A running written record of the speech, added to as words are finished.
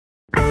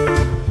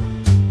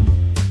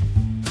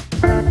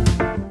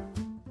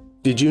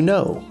Did you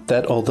know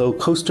that although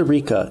Costa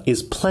Rica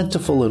is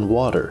plentiful in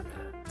water,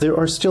 there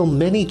are still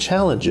many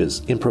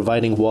challenges in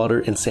providing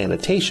water and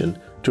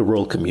sanitation to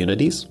rural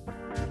communities?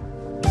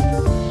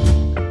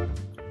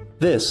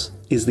 This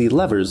is the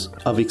Levers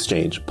of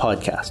Exchange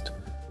podcast.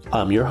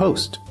 I'm your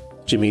host,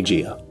 Jimmy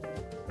Gia.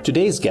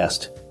 Today's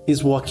guest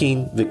is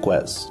Joaquin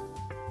Viquez.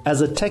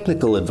 As a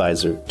technical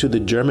advisor to the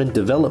German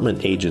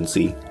development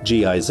agency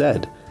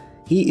GIZ,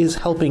 he is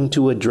helping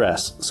to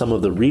address some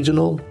of the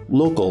regional,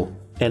 local,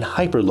 and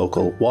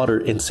hyperlocal water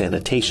and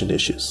sanitation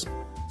issues.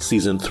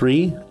 Season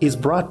 3 is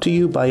brought to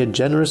you by a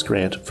generous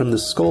grant from the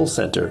Skoll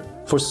Center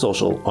for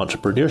Social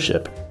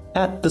Entrepreneurship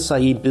at the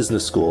Said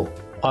Business School,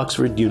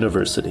 Oxford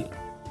University.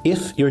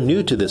 If you're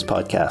new to this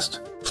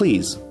podcast,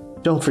 please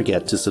don't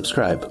forget to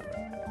subscribe.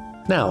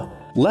 Now,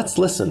 let's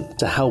listen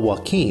to how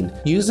Joaquin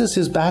uses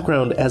his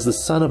background as the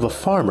son of a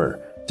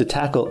farmer to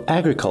tackle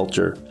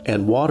agriculture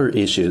and water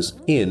issues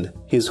in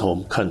his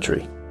home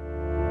country.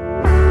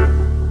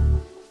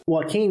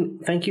 Joaquin,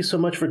 thank you so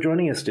much for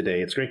joining us today.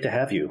 It's great to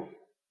have you.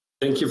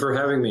 Thank you for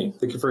having me.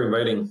 Thank you for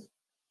inviting.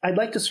 I'd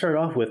like to start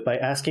off by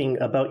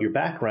asking about your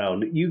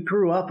background. You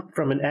grew up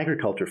from an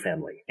agriculture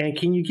family. And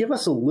can you give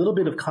us a little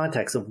bit of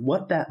context of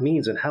what that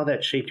means and how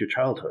that shaped your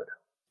childhood?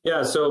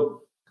 Yeah,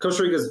 so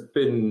Costa Rica has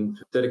been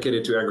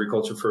dedicated to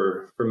agriculture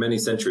for many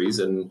centuries,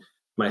 and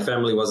my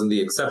family wasn't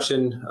the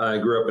exception. I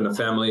grew up in a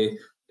family.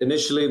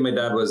 Initially, my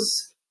dad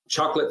was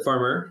chocolate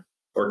farmer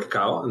or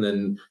cacao, and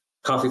then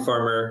coffee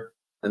farmer,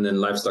 and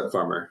then livestock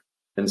farmer.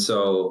 And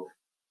so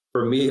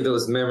for me,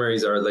 those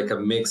memories are like a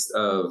mix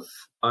of,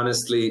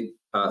 honestly,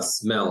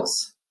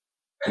 smells.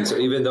 And so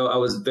even though I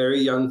was very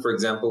young, for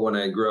example, when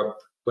I grew up,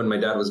 when my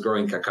dad was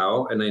growing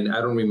cacao, and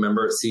I don't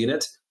remember seeing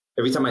it,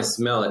 every time I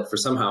smell it, for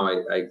somehow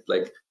I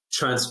like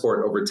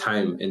transport over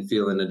time and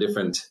feel in a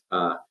different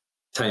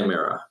time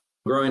era.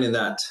 Growing in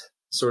that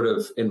sort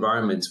of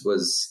environment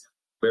was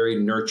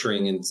very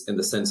nurturing in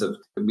the sense of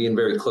being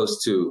very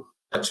close to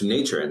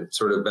nature and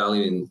sort of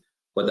valuing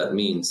what that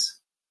means.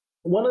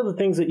 One of the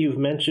things that you've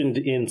mentioned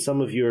in some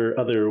of your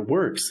other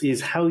works is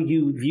how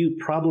you view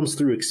problems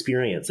through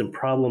experience and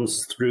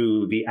problems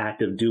through the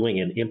act of doing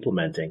and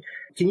implementing.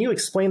 Can you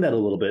explain that a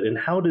little bit? And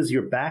how does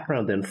your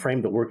background then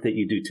frame the work that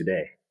you do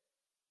today?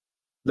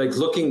 Like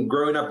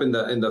growing up in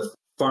the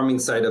farming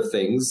side of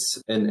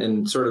things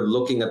and sort of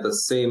looking at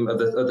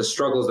the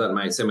struggles that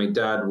my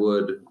dad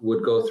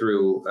would go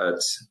through at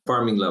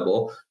farming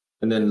level.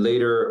 And then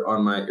later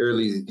on my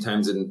early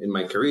times in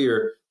my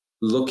career,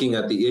 looking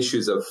at the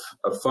issues of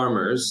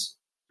farmers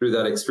through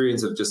that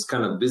experience of just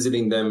kind of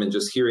visiting them and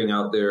just hearing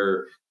out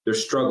their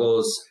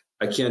struggles.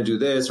 I can't do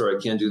this or I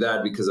can't do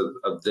that because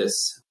of this.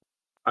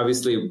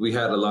 Obviously, we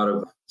had a lot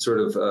of sort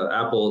of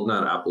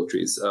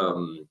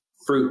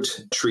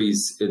fruit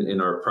trees in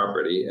our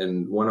property.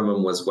 And one of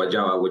them was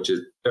guayaba, which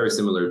is very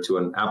similar to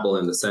an apple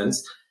in the sense.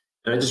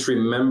 And I just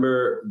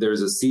remember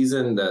there's a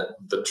season that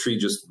the tree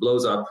just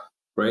blows up,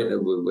 right,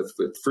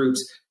 with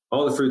fruits.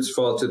 All the fruits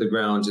fall to the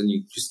ground and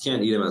you just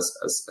can't eat them as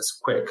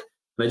quick.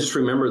 And I just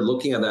remember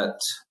looking at that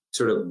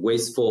sort of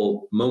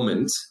wasteful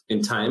moment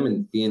in time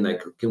and being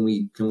like, can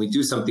we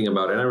do something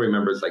about it? And I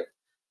remember like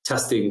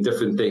testing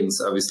different things.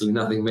 Obviously,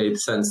 nothing made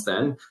sense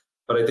then.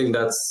 But I think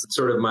that's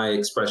sort of my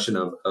expression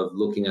of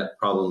looking at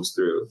problems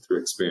through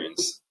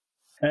experience.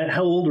 And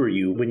how old were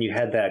you when you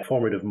had that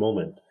formative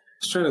moment?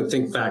 Just trying to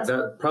think back,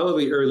 that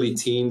probably early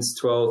teens,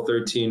 12,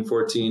 13,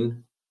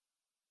 14.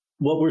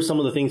 What were some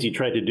of the things you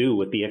tried to do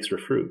with the extra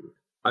fruit?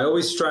 I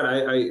always tried,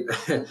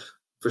 I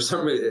for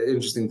some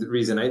interesting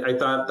reason, I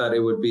thought that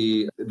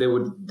they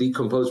would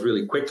decompose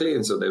really quickly.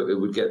 And so it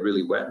would get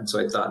really wet. And so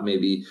I thought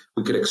maybe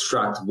we could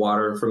extract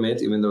water from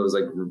it, even though it was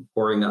like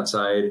pouring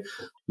outside.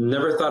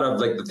 Never thought of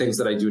like the things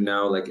that I do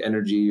now, like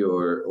energy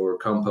or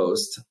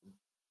compost.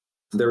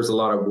 There was a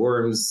lot of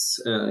worms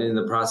in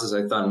the process.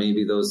 I thought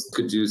maybe those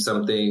could do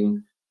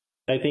something.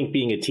 I think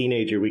being a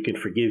teenager, we can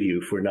forgive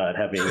you for not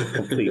having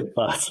complete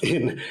thoughts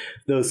in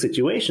those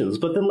situations.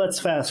 But then let's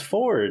fast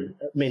forward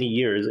many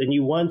years, and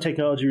you won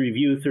Technology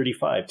Review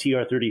 35,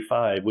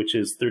 TR35, which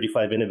is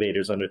 35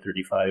 Innovators Under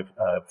 35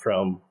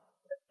 from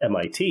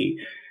MIT.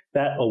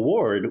 That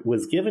award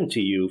was given to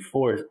you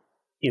for,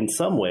 in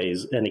some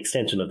ways, an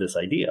extension of this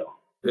idea.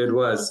 It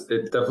was.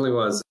 It definitely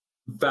was.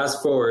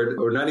 Fast forward,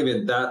 or not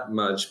even that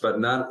much, but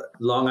not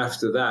long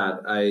after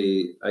that,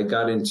 I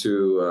got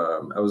into,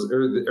 I was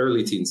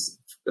early teens,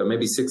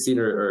 maybe 16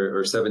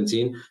 or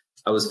 17.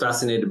 I was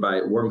fascinated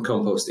by worm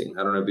composting.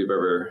 I don't know if you've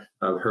ever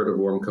heard of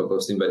worm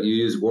composting, but you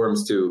use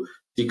worms to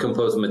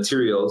decompose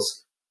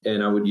materials.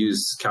 And I would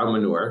use cow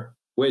manure,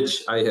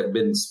 which I had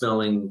been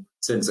smelling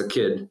since a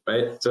kid,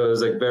 right? So it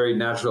was like very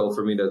natural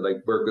for me to like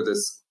work with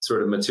this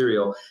sort of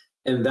material.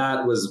 And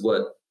that was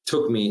what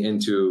took me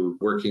into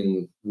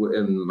working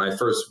in my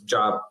first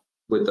job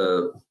with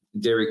a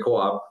dairy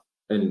co-op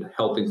and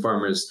helping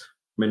farmers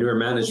manure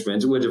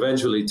management, which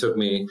eventually took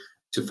me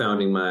to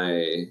founding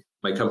my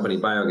company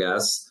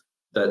Biogas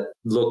that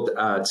looked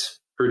at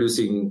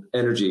producing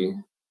energy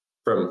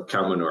from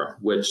cow manure,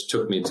 which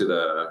took me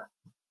to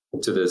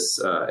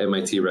this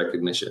MIT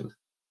recognition.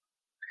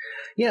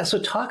 Yeah,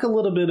 so talk a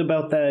little bit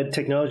about that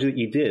technology that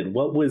you did.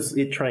 What was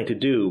it trying to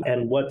do,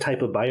 and what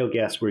type of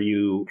biogas were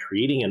you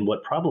creating, and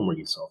what problem were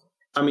you solving?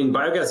 I mean,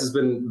 biogas has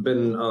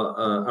been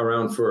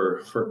around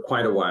for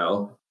quite a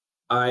while.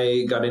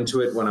 I got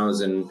into it when I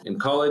was in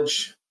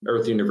college.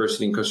 Earth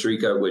University in Costa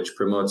Rica, which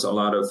promotes a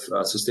lot of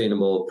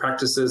sustainable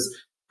practices,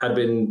 had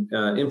been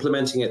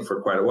implementing it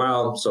for quite a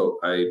while. So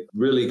I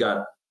really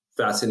got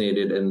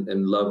fascinated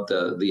and loved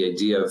the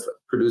idea of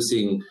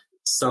producing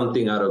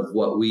something out of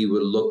what we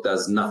would look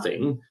as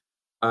nothing.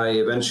 I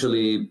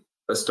eventually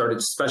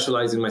started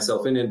specializing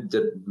myself in it,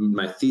 did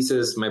my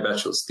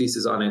bachelor's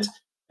thesis on it,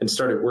 and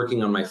started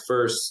working on my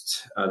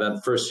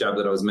that first job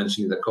that I was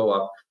mentioning, the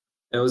co-op.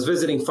 And I was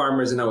visiting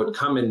farmers, and I would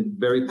come and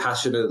very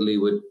passionately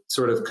would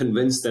sort of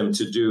convince them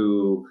to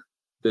do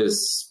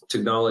this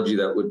technology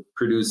that would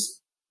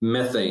produce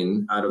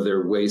methane out of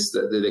their waste,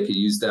 that they could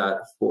use that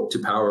to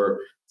power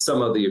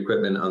some of the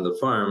equipment on the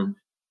farm.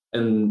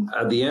 And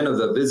at the end of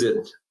the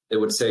visit, they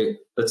would say,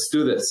 let's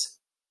do this.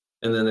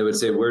 And then they would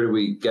say, where do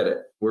we get it?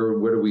 Where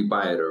do we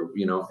buy it? Or,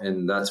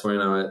 and that's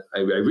when I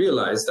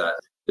realized that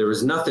there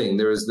was nothing,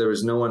 there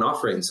was no one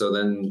offering. So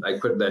then I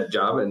quit that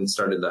job and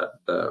started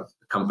the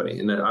company.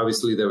 And then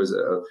obviously there was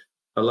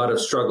a lot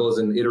of struggles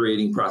and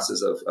iterating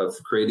process of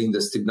creating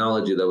this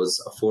technology that was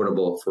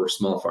affordable for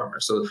small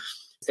farmers. So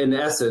in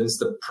essence,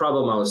 the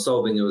problem I was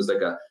solving, it was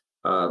like a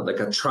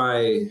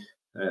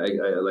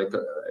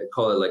I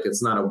call it like,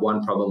 it's not a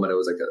one problem, but it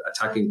was like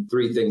attacking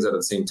three things at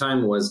the same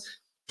time. Was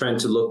trying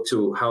to look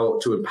to how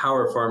to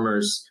empower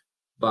farmers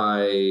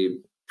by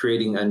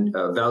creating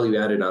a value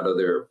added out of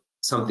their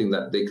something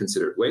that they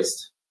considered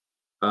waste.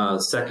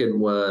 Second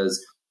was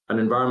an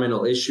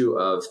environmental issue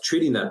of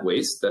treating that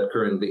waste that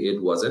currently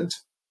it wasn't.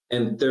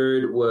 And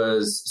third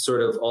was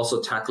sort of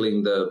also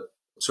tackling the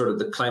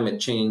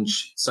climate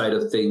change side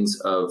of things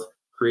of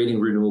creating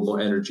renewable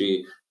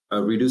energy,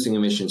 reducing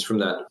emissions from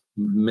that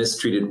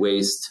mistreated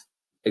waste,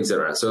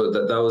 etc. So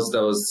that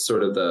was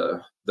sort of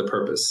the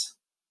purpose.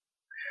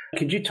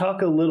 Could you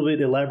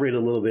elaborate a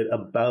little bit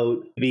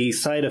about the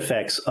side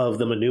effects of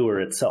the manure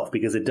itself?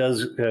 Because it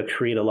does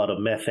create a lot of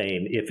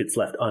methane if it's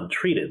left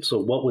untreated. So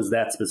what was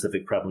that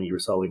specific problem you were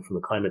solving from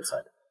the climate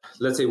side?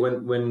 Let's say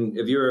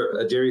if you're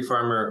a dairy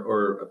farmer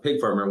or a pig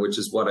farmer, which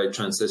is what I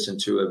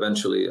transitioned to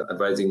eventually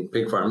advising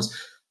pig farms,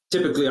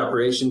 typically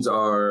operations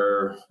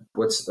are,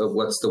 what's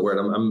the word?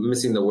 I'm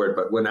missing the word,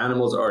 but when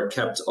animals are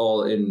kept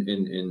all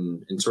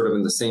in sort of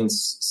in the same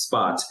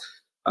spot,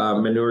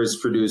 manure is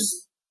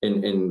produced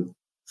in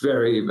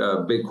very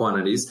big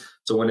quantities.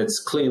 So when it's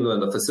clean,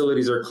 when the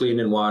facilities are clean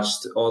and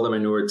washed, all the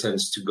manure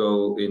tends to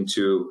go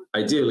into,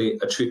 ideally,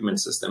 a treatment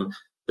system.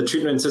 The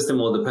treatment system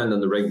will depend on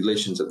the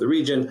regulations of the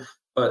region,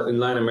 but in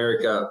Latin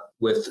America,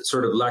 with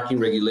sort of lacking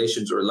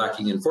regulations or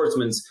lacking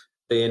enforcements,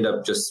 they end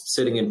up just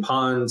sitting in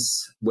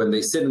ponds. When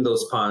they sit in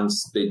those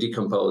ponds, they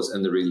decompose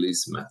and they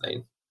release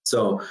methane.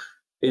 So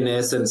in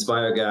essence,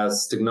 biogas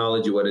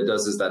technology, what it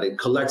does is that it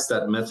collects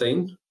that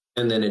methane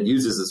and then it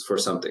uses it for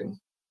something.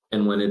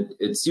 And when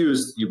it's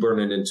used, you burn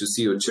it into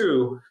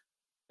CO2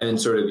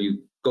 and sort of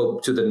you go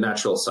to the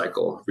natural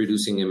cycle,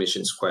 reducing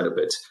emissions quite a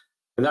bit.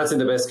 And that's in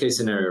the best case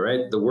scenario,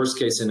 right? The worst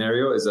case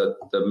scenario is that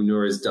the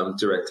manure is dumped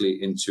directly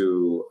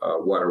into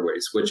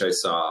waterways, which I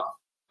saw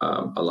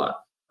a lot,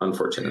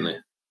 unfortunately.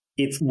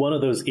 It's one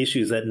of those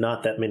issues that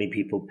not that many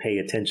people pay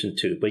attention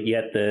to, but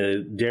yet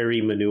the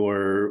dairy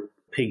manure,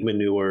 pig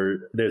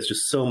manure, there's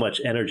just so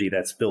much energy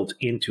that's built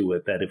into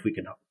it that if we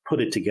can put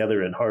it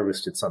together and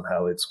harvest it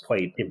somehow, it's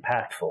quite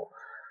impactful.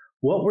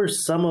 What were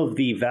some of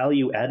the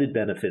value added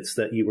benefits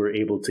that you were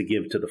able to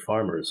give to the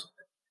farmers?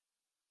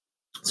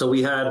 So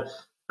we had,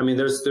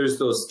 there's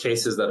those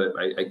cases that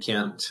I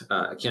can't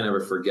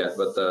ever forget,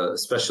 but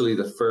especially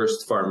the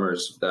first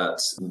farmers that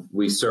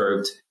we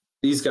served,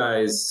 these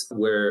guys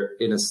were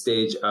in a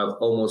stage of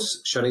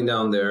almost shutting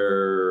down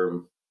their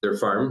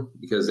farm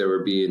because they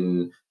were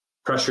being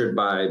pressured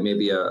by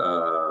maybe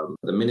the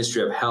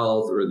Ministry of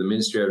Health or the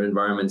Ministry of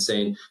Environment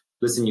saying,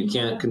 listen, you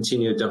can't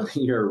continue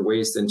dumping your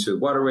waste into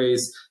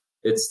waterways.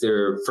 It's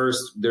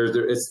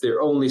it's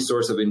their only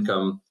source of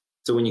income.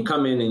 So when you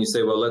come in and you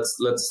say, well,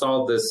 let's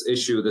solve this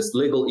issue, this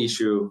legal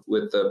issue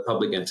with the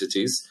public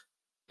entities,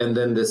 and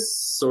then this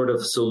sort of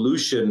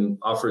solution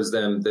offers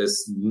them this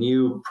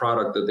new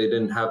product that they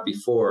didn't have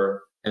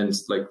before, and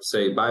like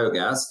say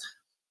biogas,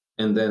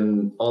 and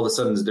then all of a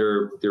sudden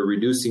they're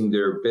reducing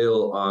their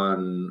bill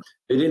on.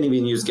 They didn't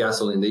even use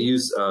gasoline; they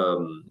use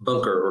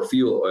bunker or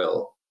fuel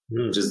oil,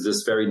 which is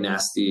this very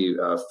nasty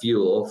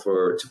fuel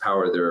to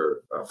power their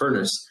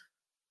furnace.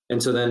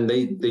 And so then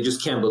they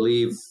just can't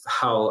believe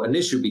how an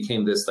issue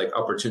became this like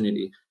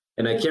opportunity.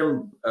 And I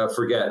can't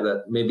forget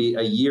that maybe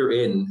a year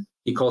in,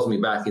 he calls me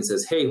back and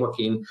says, "Hey,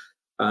 Joaquin,"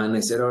 and I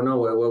said, "Oh no,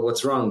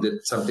 what's wrong?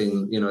 Did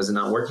something, is it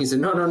not working?" He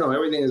said, "No,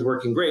 everything is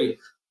working great.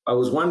 I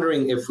was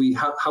wondering if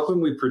how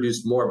can we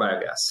produce more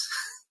biogas?"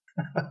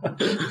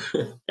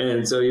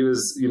 And so he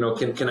was,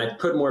 can I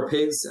put more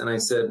pigs? And I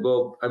said,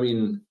 well,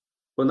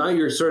 now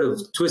you're sort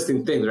of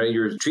twisting things, right?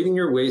 You're treating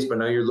your waste, but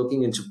now you're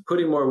looking into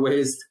putting more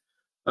waste.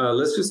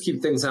 Let's just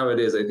keep things how it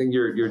is. I think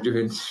you're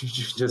doing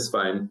just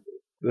fine.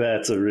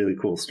 That's a really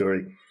cool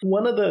story.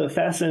 One of the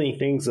fascinating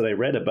things that I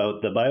read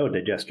about the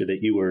biodigester that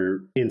you were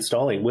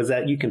installing was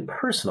that you can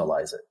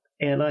personalize it.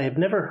 And I have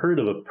never heard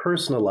of a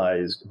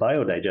personalized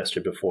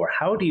biodigester before.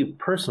 How do you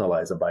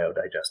personalize a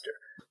biodigester?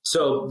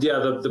 So, yeah,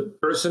 the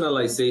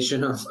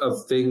personalization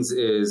of things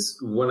is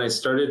when I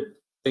started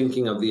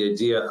thinking of the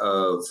idea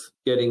of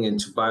getting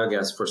into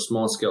biogas for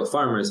small-scale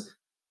farmers,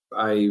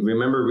 I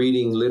remember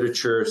reading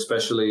literature,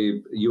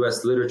 especially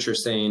U.S. literature,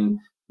 saying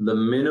the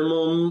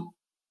minimum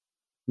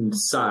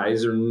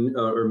size or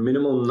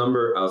minimum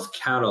number of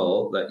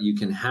cattle that you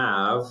can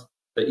have,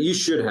 that you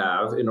should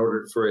have in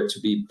order for it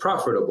to be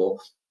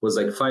profitable was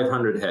like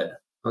 500 head.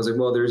 I was like,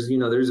 well, there's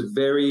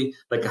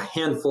like a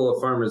handful of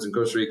farmers in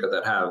Costa Rica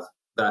that have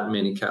that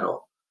many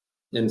cattle.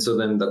 And so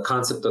then the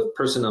concept of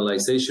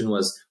personalization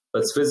was,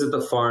 let's visit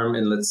the farm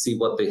and let's see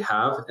what they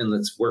have and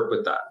let's work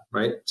with that,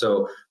 right?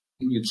 So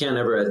you can't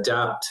ever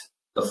adapt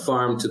the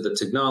farm to the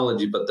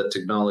technology, but the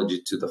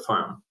technology to the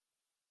farm.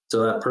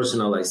 So that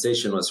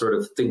personalization was sort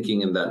of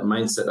thinking in that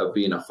mindset of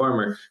being a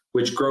farmer,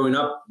 which growing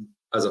up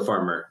as a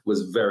farmer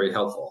was very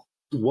helpful.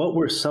 What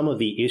were some of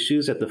the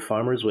issues that the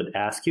farmers would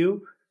ask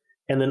you?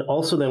 And then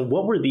also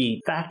what were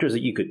the factors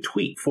that you could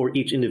tweak for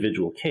each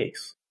individual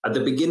case? At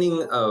the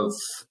beginning of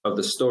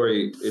the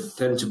story, it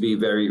tended to be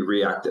very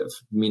reactive,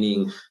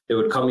 meaning they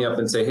would call me up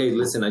and say, hey,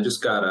 listen, I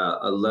just got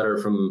a letter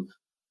from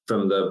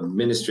the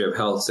Ministry of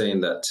Health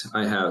saying that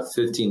I have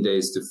 15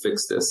 days to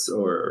fix this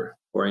or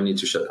I need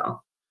to shut down.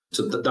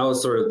 So that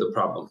was sort of the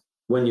problem.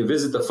 When you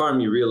visit the farm,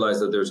 you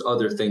realize that there's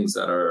other things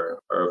that are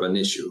of an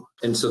issue.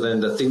 And so then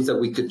the things that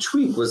we could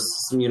tweak was,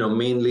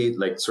 mainly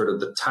like sort of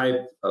the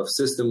type of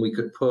system we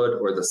could put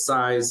or the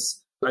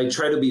size. I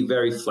try to be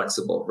very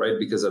flexible, right?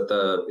 Because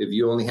if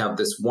you only have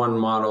this one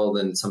model,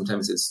 then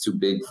sometimes it's too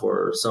big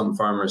for some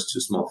farmers,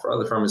 too small for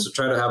other farmers. So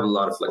try to have a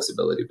lot of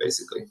flexibility,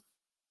 basically.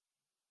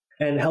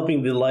 And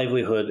helping the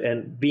livelihood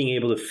and being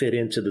able to fit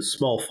into the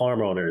small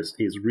farm owners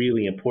is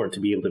really important to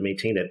be able to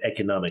maintain that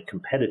economic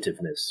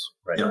competitiveness,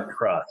 right,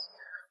 across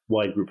a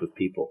wide group of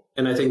people.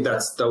 And I think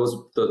that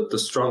was the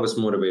strongest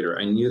motivator.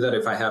 I knew that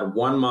if I had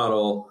one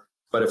model,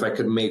 but if I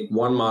could make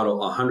one model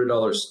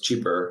 $100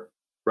 cheaper,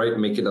 right,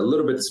 make it a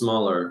little bit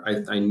smaller,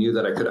 I knew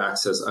that I could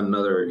access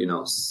another,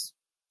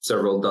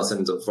 several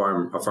dozens of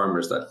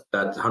farmers that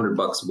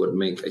 $100 would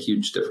make a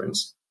huge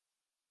difference.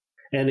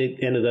 And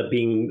it ended up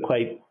being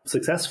quite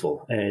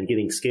successful and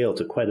getting scale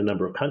to quite a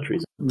number of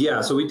countries. Yeah,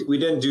 so we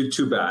didn't do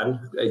too bad.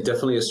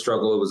 Definitely a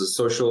struggle. It was a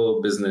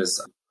social business.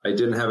 I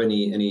didn't have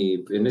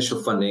any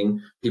initial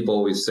funding. People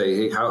always say,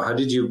 hey, how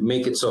did you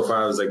make it so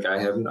far? I was like,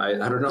 I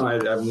don't know. I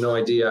have no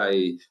idea.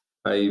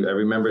 I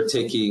remember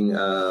taking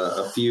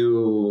a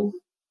few,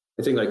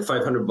 I think like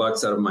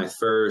 $500 out of my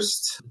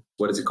first,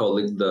 what is it called?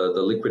 The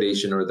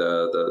liquidation or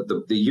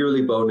the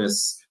yearly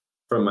bonus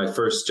from my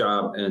first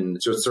job, and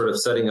just sort of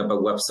setting up a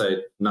website.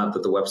 Not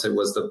that the website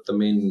was the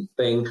main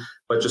thing,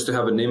 but just to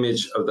have an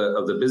image of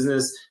the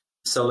business,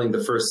 selling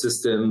the first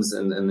systems,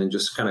 and then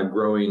just kind of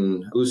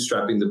growing,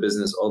 bootstrapping the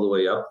business all the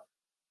way up.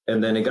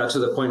 And then it got to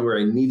the point where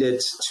I needed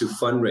to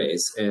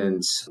fundraise,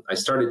 and I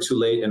started too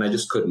late and I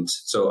just couldn't.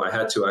 So I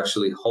had to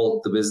actually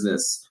halt the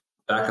business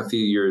back a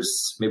few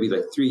years, maybe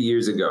like 3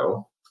 years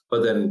ago,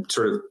 but then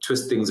sort of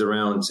twist things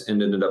around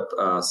and ended up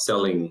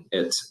selling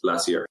it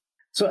last year.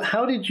 So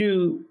how did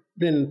you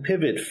then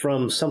pivot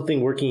from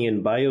something working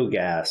in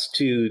biogas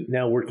to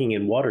now working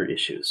in water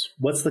issues?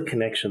 What's the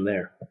connection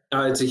there?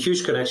 It's a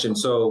huge connection.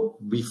 So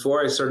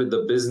before I started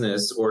the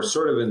business, or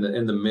sort of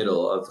in the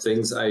middle of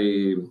things,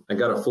 I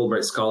got a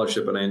Fulbright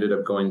scholarship and I ended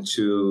up going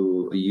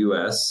to the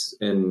US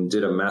and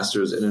did a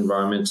master's in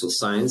environmental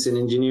science and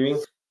engineering.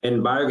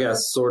 And biogas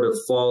sort of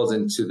falls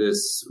into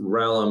this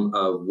realm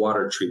of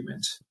water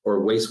treatment or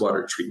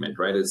wastewater treatment,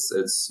 right?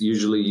 It's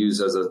usually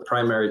used as a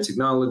primary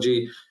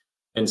technology.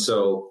 And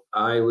so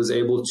I was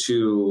able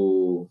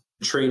to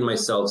train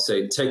myself,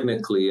 say,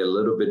 technically a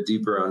little bit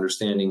deeper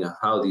understanding of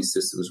how these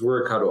systems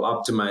work, how to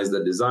optimize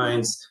the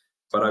designs.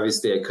 But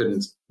obviously, I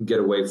couldn't get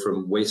away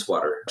from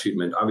wastewater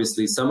treatment.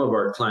 Obviously, some of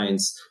our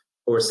clients,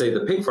 or say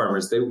the pig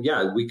farmers,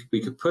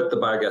 we could put the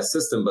biogas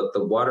system, but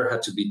the water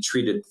had to be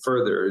treated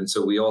further. And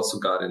so we also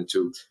got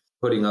into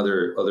putting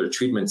other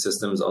treatment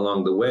systems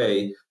along the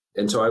way.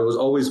 And so I was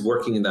always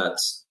working in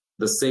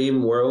the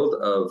same world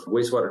of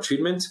wastewater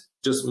treatment,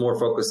 just more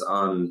focused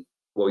on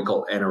what we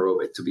call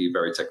anaerobic, to be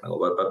very technical,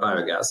 but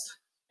biogas.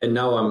 And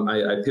now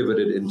I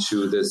pivoted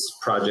into this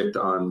project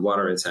on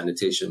water and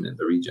sanitation in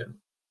the region.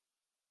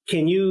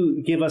 Can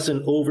you give us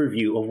an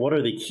overview of what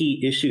are the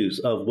key issues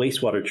of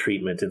wastewater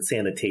treatment and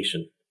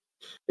sanitation?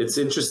 It's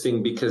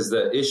interesting because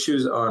the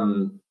issues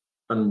on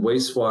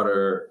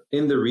wastewater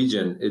in the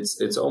region,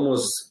 it's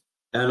almost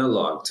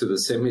analog to the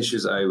same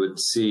issues I would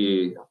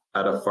see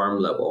at a farm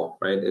level,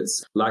 right?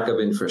 It's lack of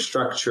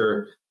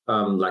infrastructure,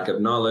 lack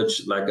of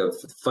knowledge, lack of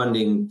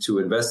funding to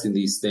invest in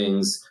these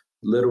things,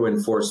 little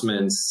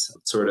enforcements,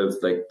 sort of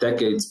like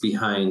decades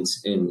behind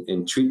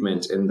in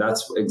treatment. And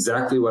that's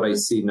exactly what I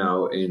see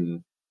now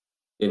in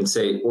in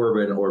say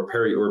urban or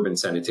peri-urban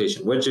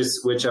sanitation, which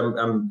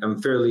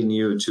I'm fairly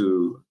new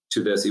to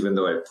this, even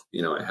though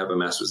I have a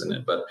master's in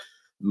it, but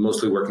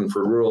mostly working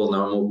for rural.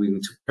 Now I'm moving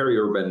to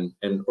peri-urban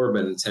and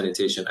urban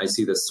sanitation. I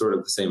see this sort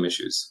of the same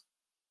issues.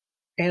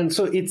 And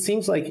so it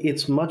seems like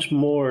it's much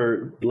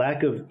more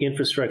lack of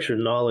infrastructure,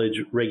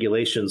 knowledge,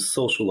 regulations,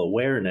 social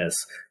awareness.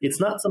 It's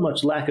not so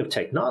much lack of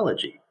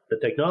technology. The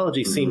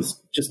technology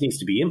just needs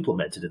to be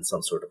implemented in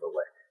some sort of a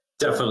way.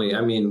 Definitely. I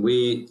mean,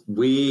 we,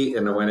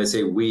 and when I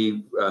say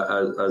we,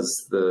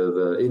 as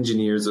the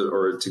engineers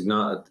or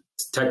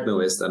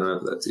technoists, I don't know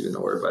if that's even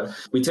a word, but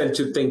we tend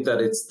to think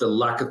that it's the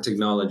lack of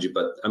technology.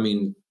 But I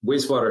mean,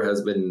 wastewater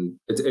has been,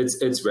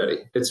 it's ready.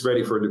 It's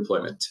ready for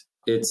deployment.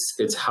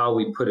 It's how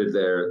we put it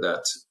there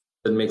that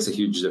makes a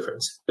huge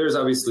difference. There's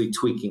obviously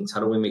tweakings. How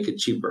do we make it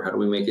cheaper? How do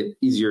we make it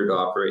easier to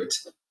operate?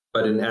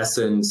 But in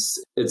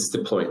essence, it's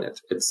deploying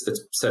it. It's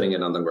setting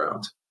it on the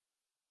ground.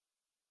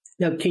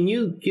 Now, can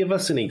you give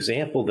us an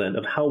example then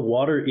of how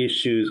water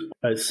issues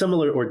are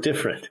similar or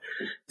different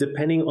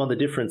depending on the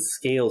different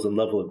scales and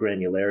level of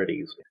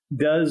granularities?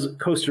 Does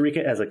Costa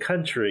Rica as a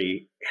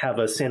country have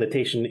a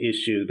sanitation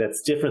issue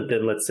that's different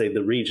than, let's say,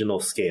 the regional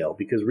scale?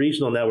 Because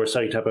regional, now we're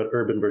starting to talk about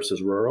urban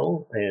versus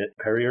rural and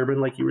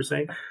peri-urban, like you were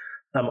saying,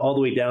 all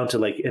the way down to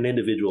like an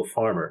individual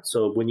farmer.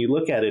 So when you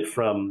look at it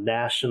from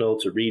national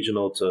to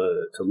regional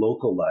to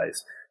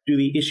localized, do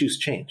the issues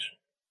change?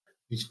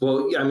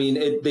 Well, I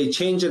mean, they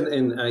change,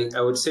 and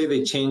I would say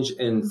they change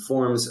in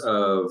forms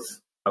of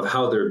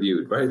how they're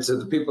viewed, right? So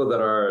the people that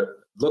are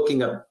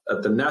looking at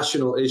the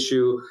national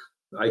issue,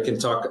 I can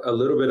talk a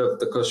little bit of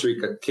the Costa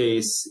Rica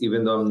case,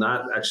 even though I'm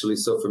not actually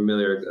so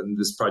familiar. And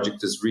this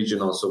project is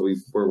regional, so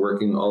we're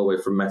working all the way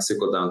from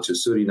Mexico down to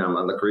Suriname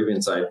on the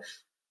Caribbean side.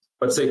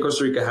 But say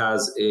Costa Rica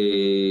has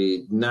a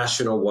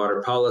national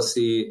water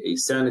policy, a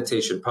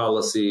sanitation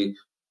policy,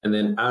 and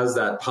then as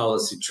that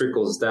policy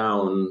trickles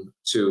down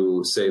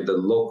to, say, the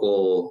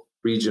local,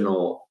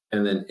 regional,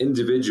 and then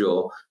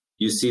individual,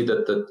 you see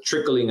that the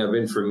trickling of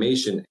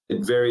information,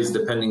 it varies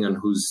depending on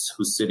who's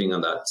sitting on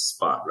that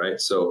spot, right?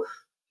 So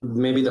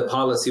maybe the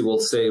policy will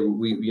say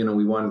we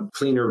want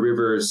cleaner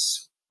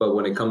rivers, but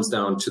when it comes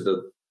down to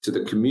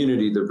the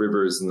community, the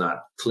river is not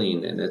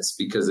clean, and it's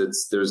because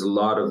there's a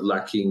lot of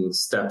lacking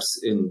steps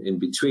in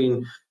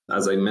between.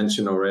 As I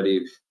mentioned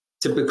already,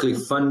 typically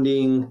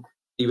funding,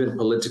 even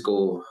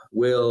political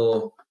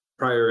will,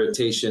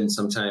 prioritization.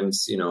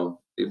 Sometimes,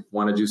 they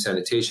want to do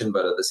sanitation,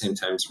 but at the same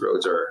time,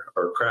 roads are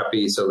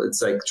crappy. So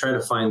it's like trying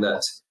to find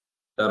that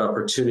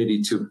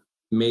opportunity to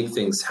make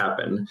things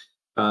happen.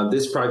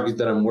 This project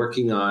that I'm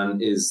working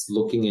on is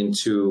looking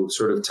into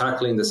sort of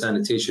tackling the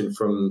sanitation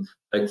from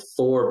like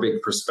 4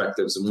 big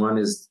perspectives. And one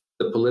is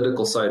the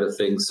political side of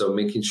things. So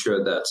making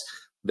sure that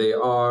they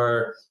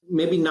are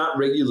maybe not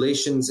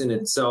regulations in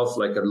itself,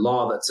 like a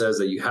law that says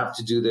that you have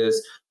to do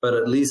this, but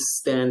at least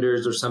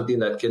standards or something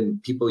that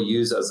people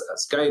use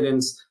as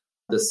guidance.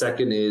 The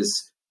second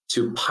is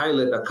to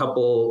pilot a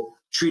couple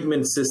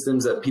treatment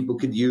systems that people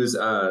could use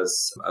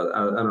as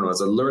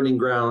a learning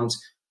ground.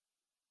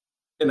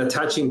 And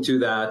attaching to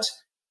that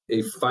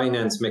a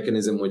finance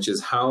mechanism, which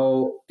is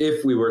how,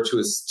 if we were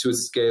to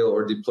scale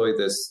or deploy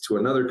this to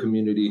another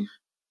community,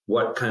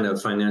 what kind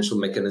of financial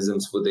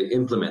mechanisms would they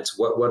implement?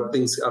 What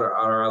things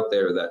are out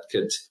there that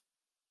could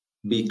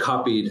be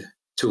copied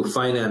to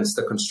finance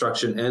the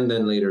construction and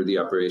then later the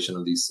operation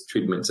of these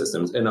treatment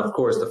systems? And of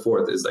course, the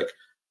fourth is like,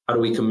 how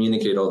do we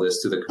communicate all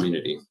this to the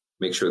community?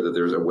 Make sure that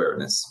there's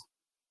awareness.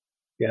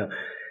 Yeah.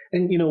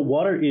 And,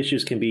 water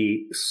issues can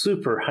be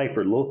super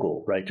hyper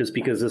local, right? Just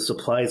because the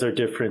supplies are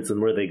different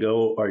and where they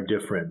go are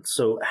different.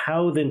 So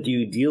how then do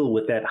you deal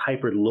with that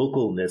hyper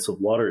localness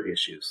of water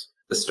issues?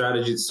 The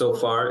strategy so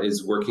far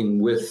is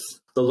working with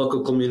the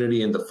local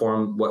community in the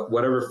form,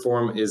 whatever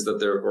form is that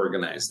they're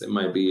organized. It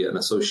might be an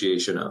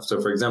association of. So,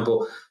 for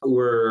example,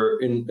 we're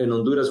in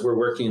Honduras, we're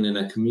working in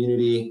a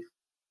community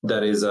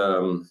that is,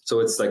 so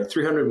it's like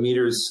 300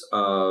 meters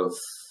of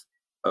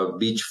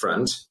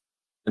beachfront.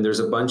 And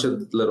there's a bunch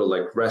of little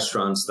like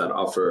restaurants that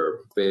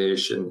offer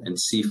fish and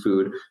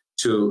seafood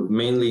to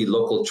mainly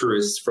local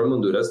tourists from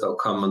Honduras. They'll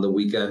come on the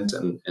weekend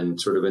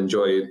and sort of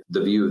enjoy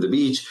the view of the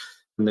beach.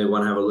 And they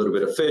want to have a little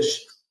bit of fish.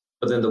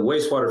 But then the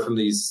wastewater from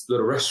these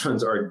little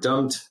restaurants are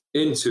dumped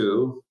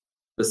into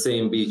the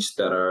same beach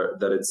that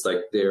it's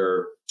like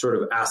their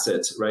sort of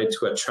asset, right,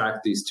 to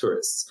attract these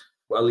tourists.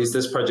 Well, at least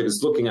this project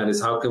is looking at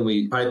is how can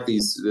we pipe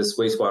this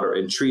wastewater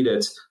and treat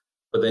it?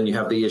 But then you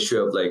have the issue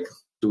of like,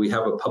 do we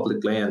have a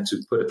public land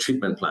to put a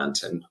treatment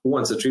plant? And who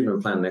wants a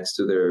treatment plant next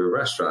to their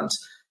restaurant?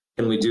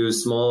 Can we do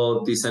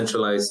small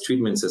decentralized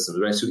treatment systems,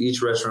 right? So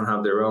each restaurant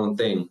have their own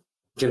thing.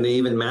 Can they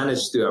even manage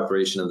the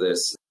operation of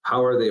this?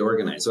 How are they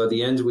organized? So at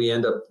the end, we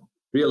end up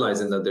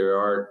realizing that there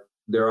are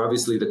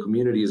obviously the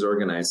community is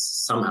organized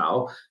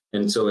somehow.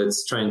 And so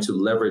it's trying to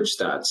leverage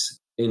that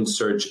in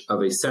search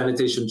of a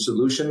sanitation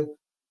solution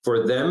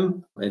for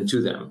them and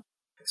to them.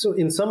 So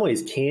in some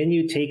ways, can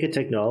you take a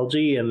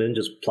technology and then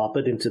just plop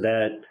it into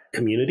that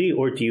community?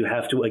 Or do you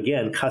have to,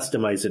 again,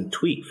 customize and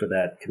tweak for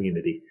that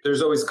community?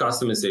 There's always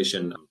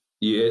customization.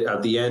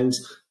 At the end,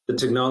 the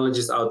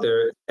technologies out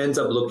there ends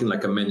up looking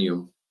like a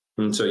menu.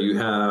 And so you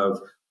have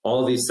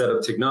all these set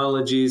of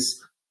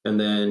technologies, and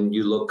then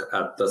you look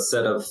at the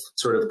set of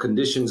sort of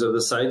conditions of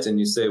the sites and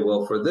you say,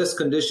 well, for this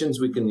conditions,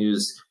 we can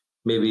use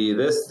maybe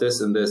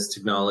this, and this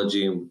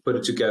technology, and put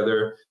it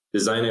together,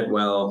 design it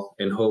well,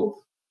 and hope,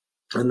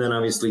 and then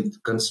obviously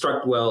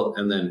construct well,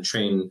 and then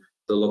train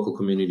the local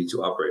community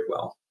to operate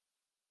well.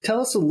 Tell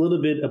us a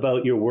little bit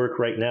about your work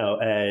right now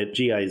at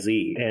GIZ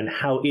and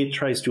how it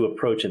tries to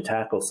approach and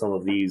tackle some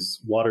of these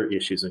water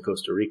issues in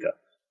Costa Rica.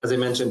 As I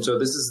mentioned, so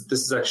this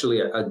is actually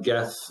a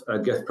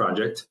GEF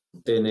project,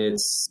 and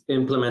it's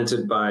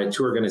implemented by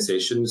two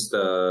organizations,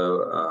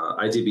 the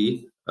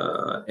IDB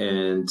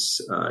and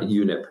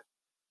UNIP.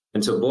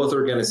 And so both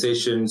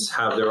organizations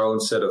have their own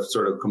set of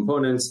sort of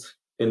components.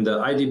 In the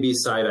IDB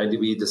side,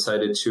 IDB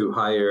decided to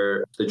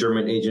hire the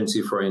German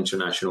Agency for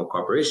International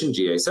Cooperation,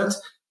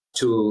 GIZ,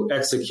 to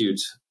execute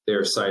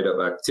their side of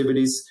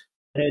activities.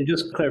 And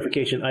just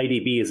clarification,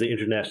 IDB is the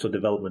International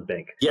Development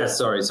Bank. Yes,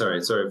 sorry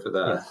for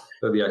the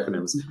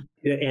acronyms.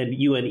 And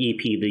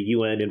UNEP, the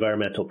UN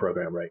Environmental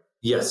Program, right?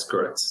 Yes,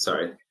 correct.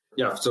 Sorry.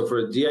 Yeah, so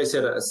for GIZ,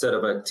 a set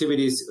of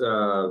activities,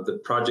 the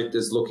project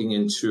is looking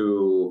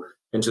into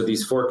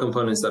these four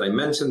components that I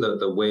mentioned,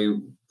 the way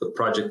the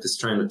project is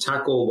trying to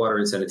tackle water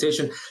and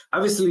sanitation.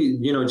 Obviously,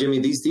 Jimmy,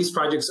 these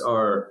projects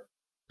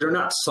they're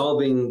not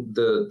solving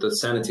the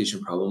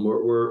sanitation problem.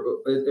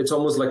 It's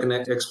almost like an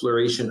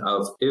exploration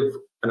of if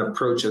an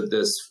approach of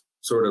this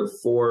sort of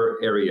four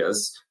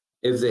areas,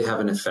 if they have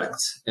an effect.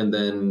 And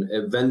then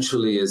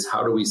eventually is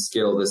how do we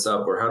scale this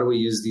up, or how do we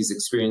use these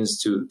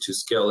experiences to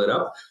scale it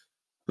up?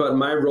 But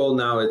my role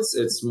now,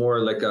 it's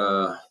more like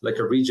a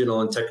regional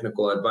and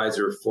technical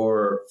advisor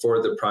for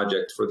the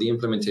project, for the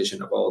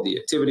implementation of all the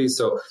activities.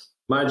 So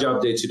my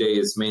job day to day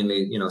is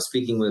mainly,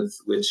 speaking with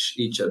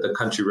each of the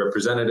country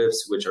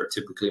representatives, which are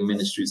typically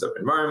ministries of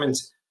environment,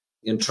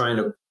 and trying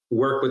to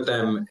work with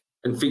them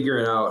and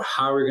figuring out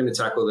how we're going to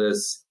tackle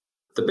this.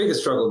 The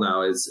biggest struggle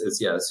now is it's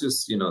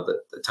just,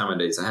 the time of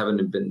days. I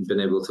haven't been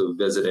able to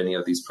visit any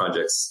of these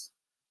projects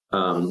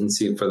and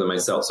see it for them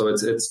myself. So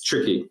it's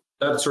tricky.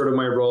 That's sort of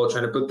my role,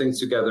 trying to put things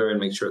together and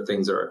make sure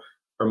things are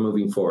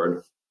moving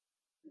forward.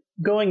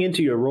 Going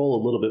into your role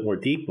a little bit more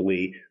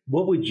deeply,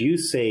 what would you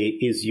say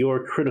is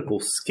your critical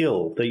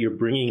skill that you're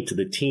bringing to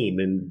the team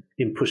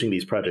in pushing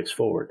these projects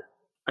forward?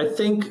 I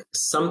think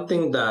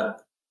something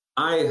that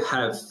I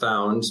have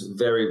found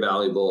very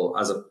valuable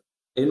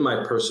in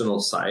my personal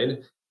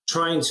side,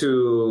 trying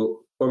to,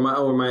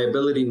 or my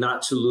ability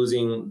not to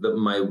losing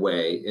my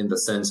way, in the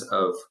sense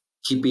of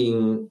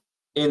keeping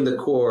in the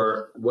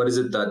core, what is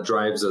it that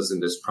drives us in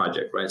this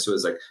project, right? So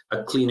it's like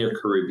a cleaner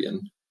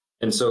Caribbean.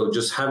 And so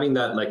just having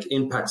that like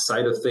impact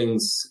side of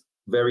things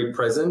very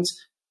present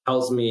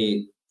helps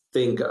me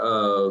think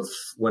of,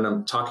 when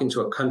I'm talking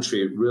to a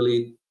country,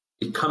 really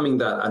becoming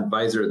that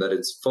advisor that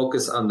it's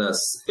focused on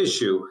this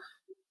issue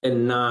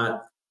and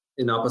not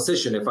in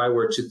opposition. If I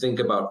were to think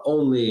about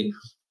only,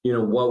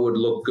 what would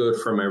look good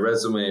for my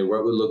resume,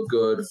 what would look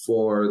good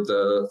for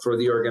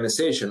the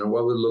organization, or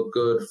what would look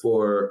good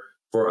for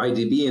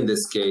IDB in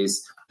this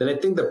case, then I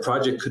think the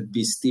project could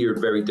be steered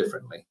very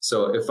differently.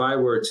 So if I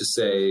were to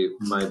say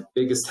my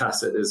biggest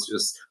asset is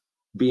just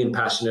being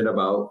passionate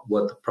about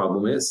what the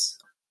problem is,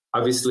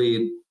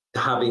 obviously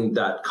having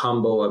that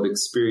combo of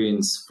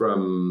experience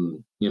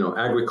from,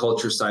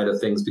 agriculture side of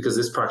things, because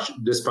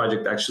this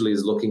project actually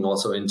is looking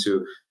also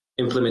into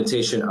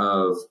implementation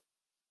of,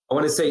 I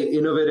want to say,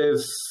 innovative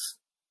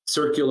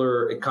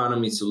circular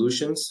economy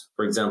solutions,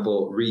 for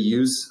example,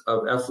 reuse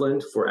of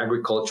effluent for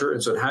agriculture.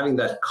 And so having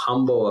that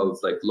combo of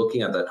like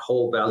looking at that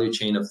whole value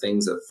chain of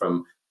things,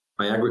 from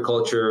my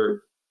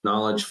agriculture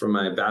knowledge from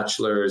my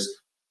bachelor's,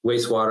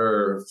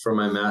 wastewater from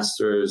my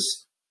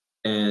master's,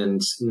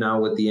 and now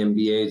with the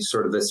MBA,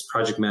 sort of this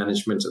project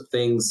management of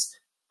things,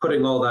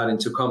 putting all that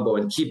into combo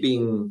and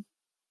keeping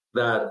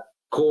that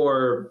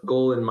core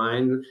goal in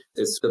mind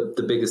is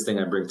the biggest thing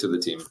I bring to the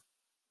team.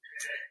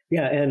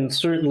 Yeah, and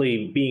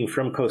certainly being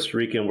from Costa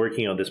Rica and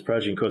working on this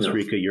project in Costa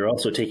Rica, you're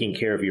also taking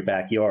care of your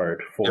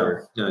backyard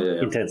for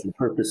intents and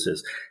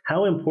purposes.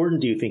 How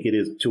important do you think it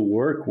is to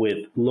work with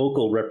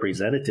local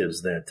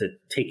representatives then to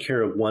take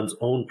care of one's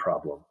own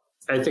problem?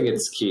 I think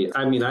it's key.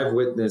 I mean, I've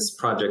witnessed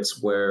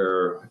projects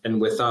where,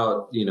 and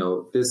without,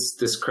 this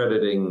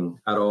discrediting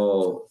at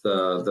all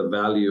the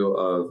value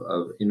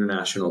of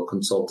international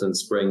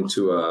consultants bring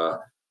to a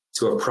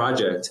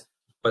project,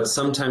 but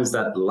sometimes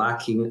that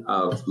lacking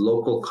of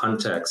local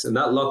context, and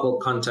that local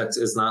context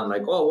is not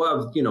like, oh,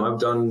 well, I've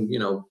done,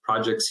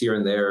 projects here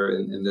and there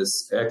in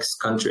this X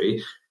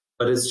country,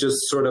 but it's just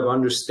sort of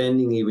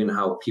understanding even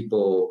how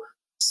people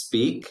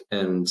speak.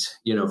 And,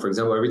 for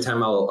example, every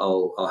time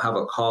I'll have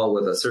a call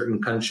with a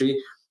certain country,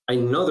 I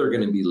know they're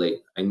going to be late.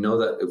 I know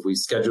that if we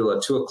schedule a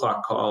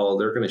 2:00 call,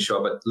 they're going to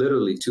show up at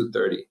literally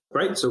 2:30,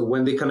 right? So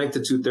when they connect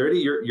at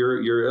 2:30,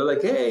 you're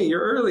like, hey,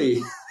 you're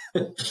early.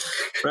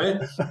 right?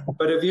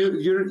 But if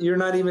you're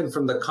not even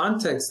from the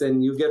context,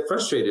 then you get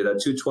frustrated. At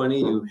 2:20,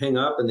 you hang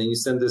up, and then you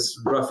send this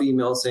rough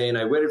email saying,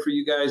 "I waited for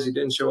you guys, you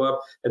didn't show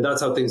up," and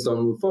that's how things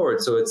don't move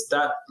forward. So it's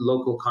that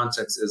local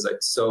context is like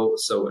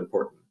so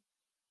important.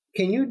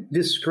 Can you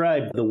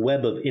describe the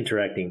web of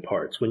interacting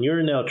parts when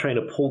you're now trying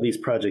to pull these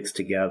projects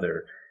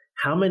together?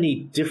 How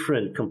many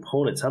different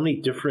components, how many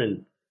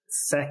different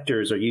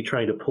sectors are you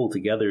trying to pull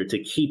together to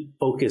keep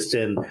focused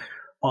in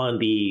on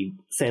the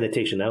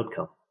sanitation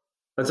outcome?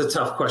 That's a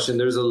tough question.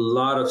 There's a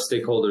lot of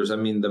stakeholders. I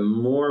mean, the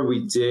more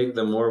we dig,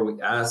 the more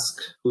we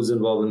ask who's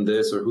involved in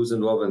this or who's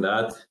involved in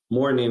that,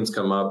 more names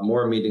come up,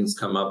 more meetings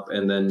come up,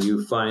 and then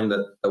you find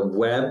that the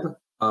web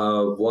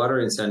of water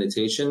and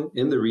sanitation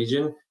in the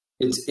region,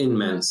 it's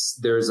immense.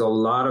 There's a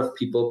lot of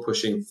people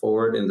pushing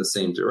forward in the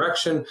same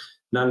direction,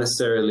 not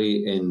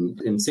necessarily in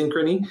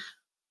synchrony,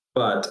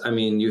 but I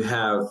mean, you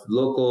have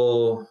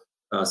local,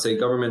 say,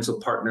 governmental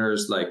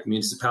partners like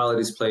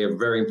municipalities play a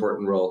very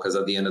important role because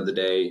at the end of the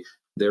day,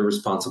 they're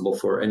responsible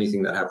for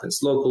anything that happens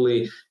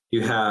locally.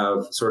 You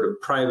have sort of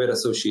private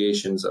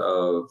associations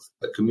of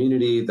the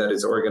community that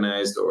is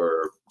organized,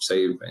 or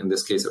say, in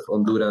this case of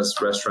Honduras,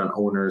 restaurant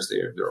owners,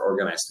 they're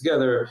organized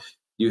together.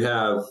 You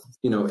have,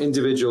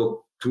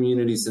 individual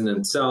communities in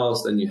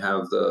themselves, then you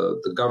have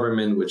the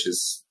government, which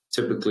is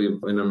typically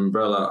an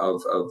umbrella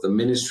of the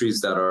ministries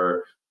that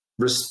are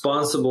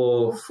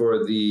responsible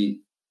for the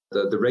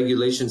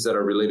regulations that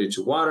are related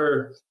to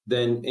water.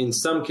 Then in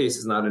some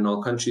cases, not in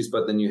all countries,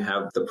 but then you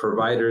have the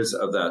providers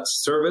of that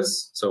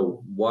service.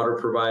 So water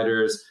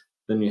providers,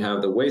 then you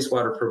have the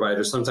wastewater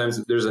providers.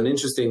 Sometimes there's an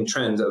interesting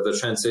trend of the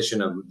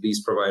transition of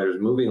these providers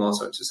moving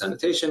also into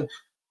sanitation.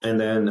 And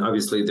then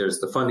obviously there's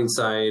the funding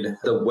side,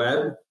 the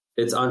web,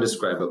 it's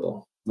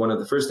undescribable. One of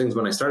the first things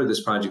when I started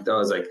this project, I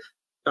was like,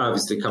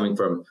 obviously coming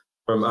from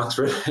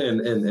Oxford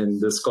and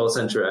this call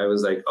center, I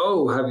was like,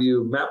 oh, have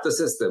you mapped the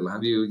system?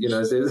 Have you,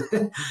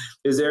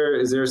 is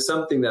there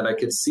something that I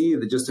could see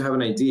that just to have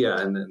an idea?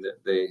 And then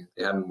they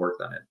hadn't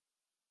worked on it.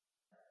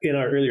 In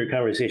our earlier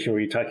conversation,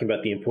 we were talking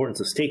about the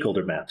importance of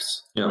stakeholder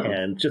maps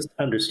and just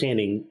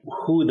understanding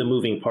who the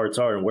moving parts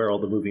are and where all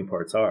the moving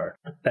parts are.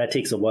 That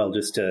takes a while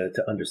just to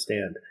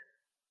understand.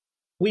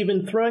 We've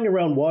been throwing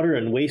around water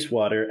and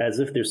wastewater as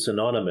if they're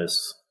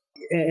synonymous.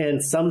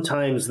 And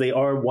sometimes they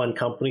are one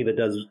company that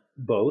does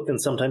both,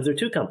 and sometimes they're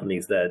two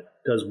companies that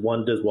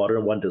one does water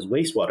and one does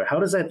wastewater. How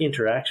does that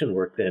interaction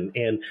work then?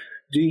 And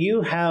do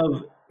you have,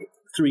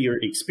 through your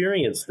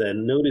experience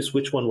then, notice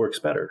which one works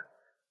better?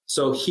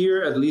 So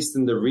here, at least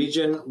in the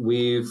region,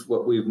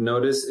 what we've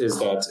noticed is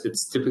that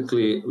it's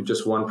typically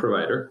just one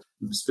provider.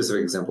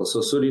 Specific example. So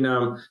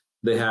Suriname,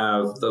 they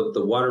have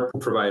the water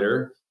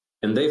provider,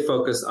 and they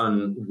focus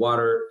on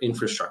water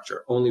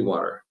infrastructure, only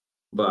water.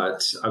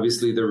 But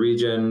obviously the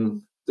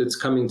region, it's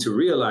coming to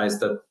realize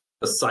that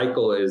the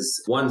cycle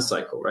is one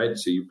cycle, right?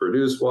 So you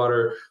produce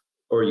water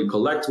or you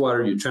collect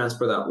water, you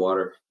transfer that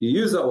water, you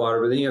use that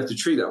water, but then you have to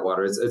treat that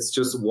water. It's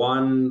just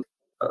one,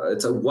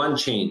 it's a one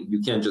chain.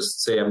 You can't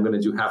just say, I'm going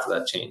to do half of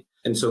that chain.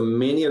 And so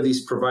many of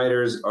these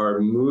providers are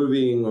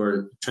moving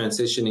or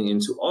transitioning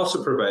into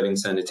also providing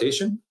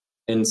sanitation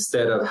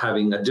instead of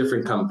having a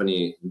different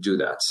company do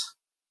that.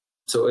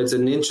 So it's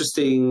an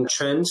interesting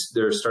trend.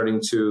 They're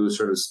starting to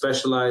sort of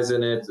specialize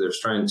in it. They're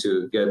trying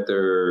to get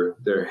their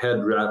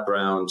head wrapped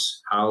around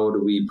how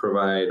do we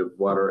provide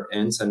water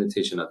and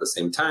sanitation at the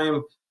same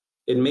time.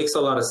 It makes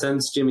a lot of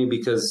sense, Jimmy,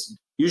 because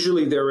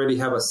usually they already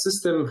have a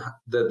system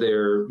that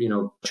they're,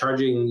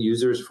 charging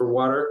users for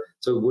water.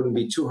 So it wouldn't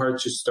be too hard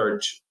to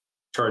start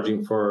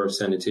charging for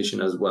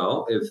sanitation as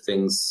well if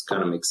things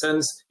kind of make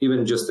sense,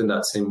 even just in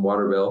that same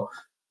water bill.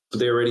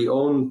 They already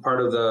own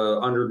part of the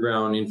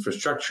underground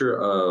infrastructure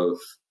of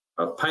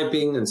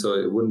piping, and so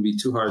it wouldn't be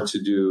too hard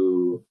to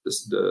do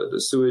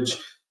the sewage.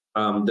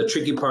 The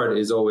tricky part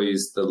is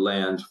always the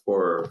land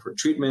for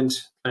treatment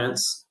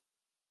plants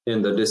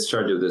and the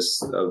discharge of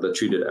the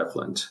treated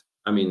effluent.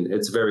 I mean,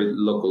 it's very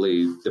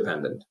locally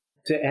dependent.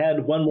 To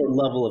add one more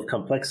level of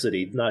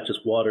complexity, not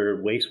just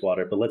water,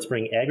 wastewater, but let's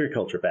bring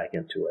agriculture back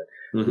into it.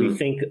 Mm-hmm. We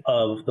think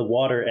of the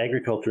water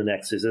agriculture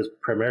nexus as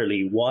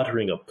primarily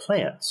watering of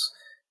plants.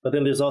 But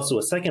then there's also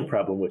a second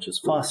problem, which is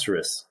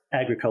phosphorus,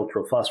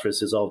 agricultural phosphorus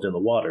dissolved in the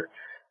water.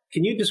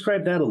 Can you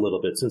describe that a little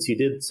bit, since you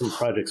did some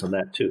projects on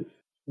that too?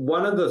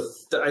 One of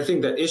I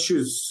think the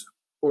issues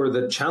or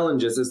the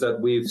challenges is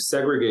that we've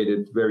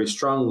segregated very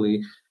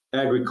strongly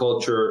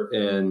agriculture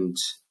and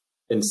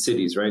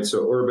cities, right?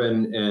 So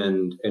urban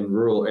and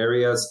rural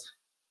areas.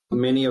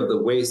 Many of the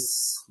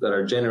wastes that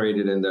are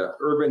generated in the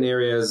urban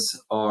areas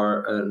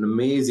are an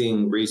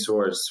amazing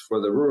resource for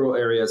the rural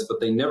areas,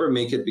 but they never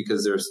make it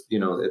because there's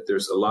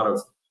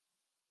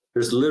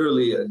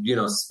literally,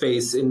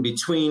 space in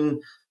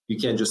between. You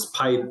can't just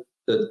pipe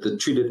the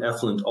treated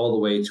effluent all the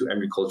way to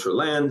agricultural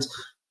land.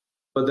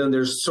 But then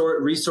there's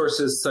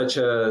resources such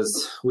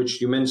as,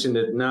 which you mentioned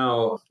it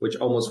now, which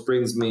almost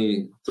throws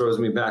me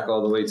back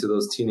all the way to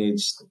those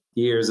teenage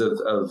years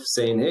of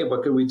saying, hey,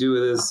 what could we do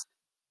with this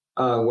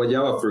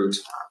guayaba fruit?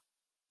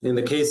 In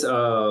the case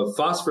of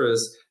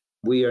phosphorus,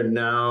 we are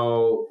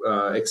now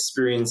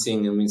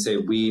experiencing, and we say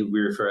we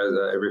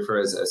I refer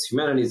as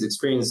humanity's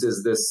experience,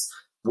 is this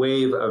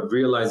wave of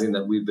realizing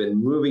that we've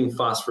been moving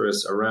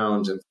phosphorus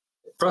around. And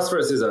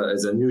phosphorus is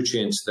a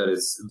nutrient that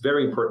is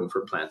very important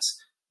for plants.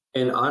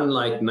 And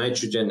unlike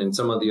nitrogen and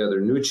some of the other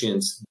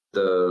nutrients,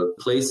 the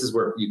places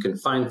where you can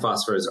find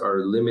phosphorus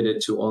are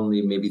limited to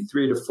only maybe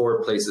 3 to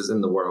 4 places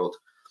in the world.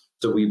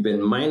 So we've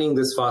been mining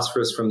this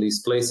phosphorus from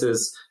these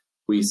places.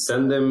 We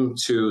send them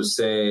to,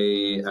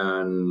 say,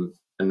 an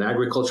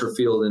agriculture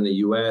field in the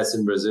US,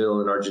 in Brazil,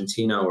 in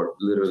Argentina, or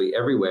literally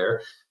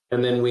everywhere.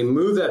 And then we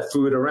move that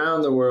food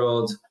around the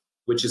world,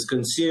 which is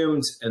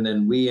consumed, and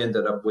then we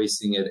ended up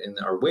wasting it in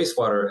our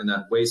wastewater, and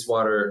that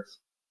wastewater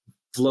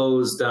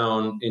flows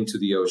down into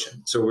the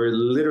ocean. So we're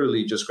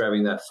literally just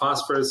grabbing that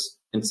phosphorus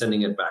and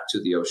sending it back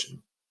to the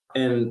ocean.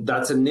 And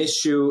that's an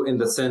issue in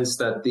the sense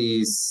that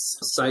these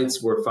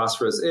sites where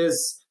phosphorus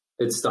is,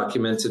 it's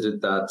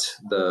documented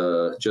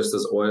that just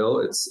as oil,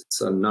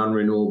 it's a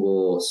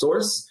non-renewable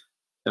source.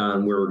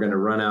 We're going to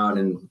run out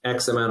in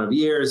X amount of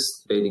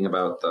years, debating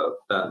about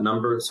that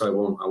number. So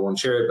I won't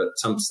share it, but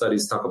some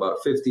studies talk about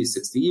 50,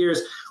 60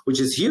 years, which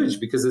is huge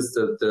because it's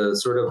the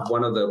sort of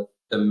one of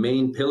the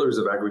main pillars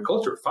of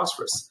agriculture,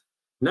 phosphorus.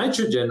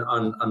 Nitrogen,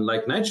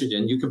 unlike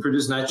nitrogen, you can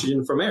produce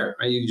nitrogen from air,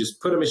 right? You just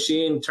put a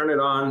machine, turn it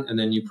on, and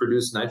then you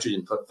produce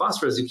nitrogen. But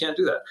phosphorus, you can't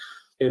do that.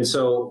 And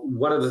so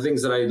one of the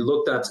things that I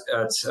looked at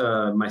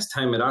my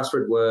time at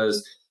Oxford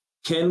was,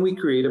 can we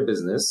create a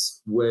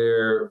business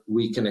where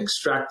we can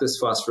extract this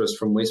phosphorus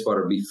from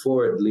wastewater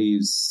before it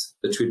leaves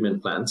the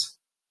treatment plant?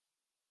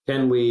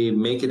 Can we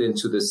make it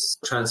into this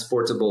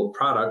transportable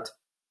product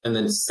and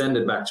then send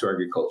it back to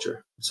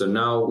agriculture? So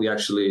now we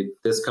actually,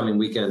 this coming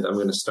weekend, I'm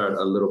going to start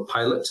a little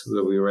pilot.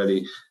 We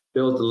already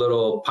built a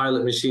little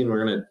pilot machine.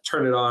 We're going to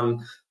turn it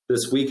on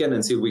this weekend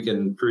and see if we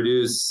can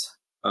produce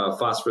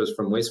phosphorus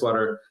from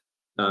wastewater.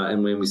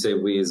 And when we say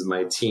we, is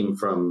my team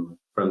from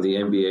the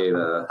MBA,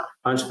 the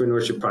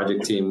entrepreneurship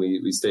project team,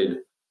 we stayed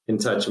in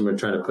touch, and we're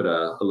trying to put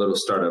a little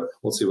startup.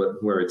 We'll see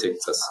where it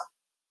takes us.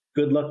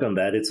 Good luck on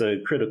that. It's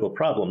a critical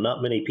problem.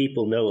 Not many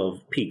people know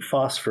of peak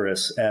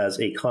phosphorus as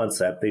a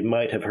concept. They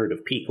might have heard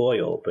of peak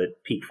oil,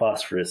 but peak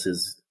phosphorus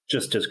is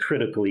just as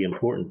critically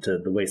important to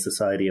the way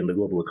society and the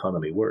global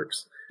economy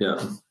works.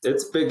 Yeah,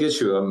 it's a big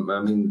issue.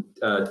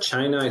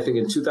 China, I think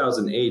in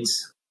 2008,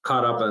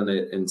 caught up on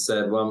it and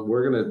said, well,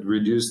 we're going to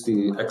reduce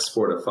the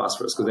export of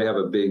phosphorus because they have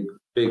a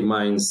big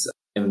mines,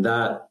 and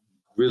that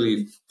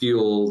really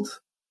fueled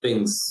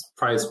things.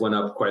 Price went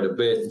up quite a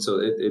bit. And so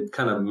it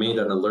kind of made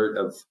an alert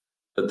of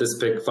that this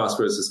big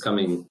phosphorus is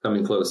coming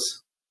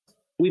close.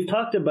 We've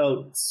talked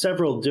about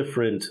several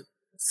different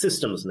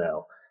systems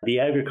now, the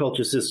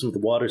agriculture system, the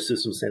water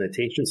system,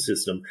 sanitation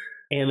system,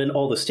 and then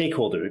all the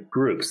stakeholder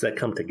groups that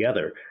come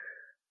together.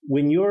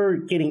 When you're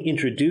getting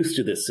introduced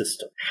to this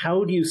system,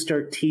 how do you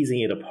start teasing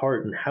it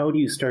apart, and how do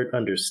you start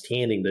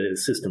understanding the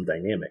system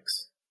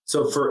dynamics?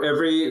 So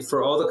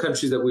for all the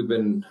countries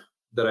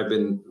that I've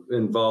been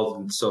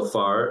involved in so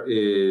far,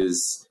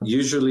 is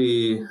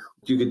usually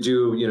you could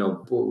do,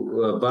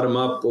 bottom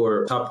up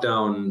or top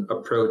down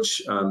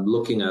approach,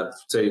 looking at,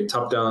 say,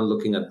 top down,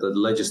 looking at the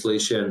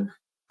legislation.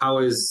 How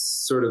is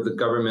sort of the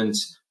government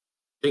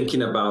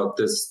thinking about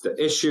the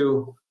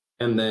issue,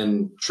 and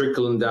then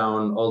trickling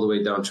down all the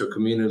way down to a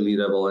community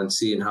level and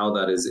seeing how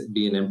that is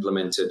being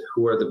implemented.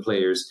 Who are the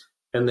players?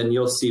 And then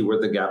you'll see where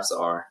the gaps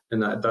are.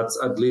 And that's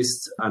at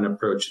least an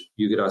approach.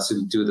 You could also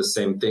do the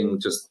same thing,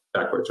 just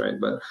backwards, right?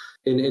 But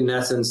in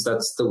essence,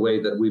 that's the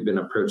way that we've been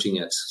approaching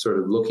it, sort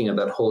of looking at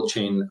that whole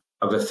chain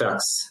of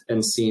effects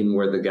and seeing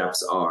where the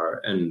gaps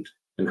are and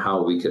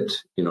how we could,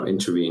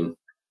 intervene.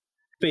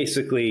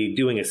 Basically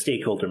doing a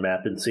stakeholder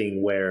map and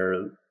seeing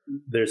where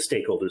there's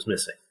stakeholders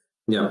missing.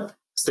 Yeah,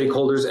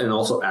 stakeholders and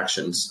also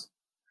actions.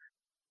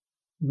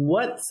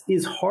 What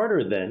is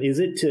harder then? Is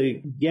it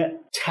to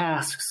get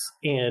tasks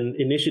and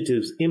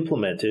initiatives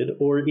implemented,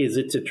 or is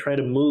it to try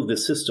to move the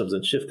systems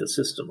and shift the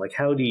system? Like,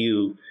 how do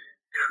you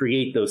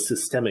create those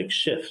systemic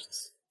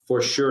shifts?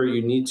 For sure,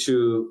 you need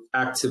to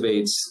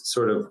activate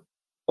sort of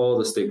all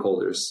the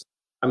stakeholders.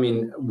 I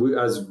mean,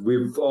 as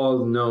we've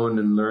all known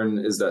and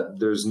learned, is that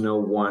there's no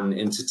one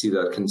entity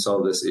that can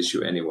solve this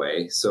issue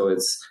anyway. So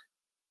it's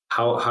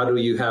how do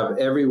you have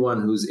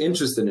everyone who's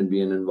interested in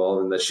being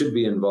involved and that should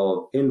be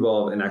involved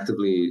and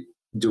actively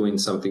doing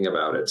something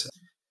about it?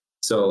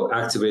 So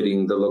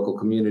activating the local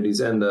communities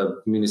and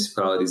the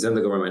municipalities and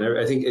the government.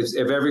 I think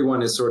if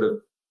everyone is sort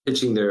of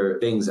pitching their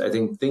things, I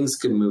think things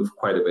can move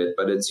quite a bit,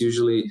 but it's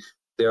usually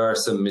there are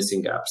some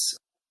missing gaps.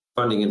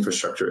 Funding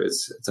infrastructure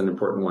it's an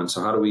important one.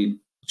 So how do we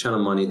channel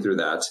money through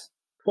that?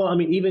 Well, I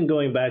mean, even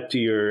going back to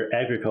your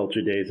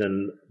agriculture days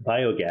and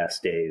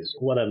biogas days,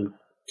 what I'm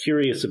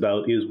curious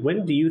about is,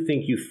 when do you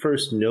think you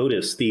first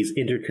noticed these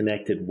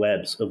interconnected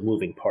webs of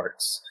moving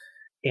parts?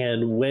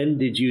 And when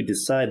did you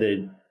decide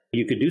that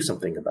you could do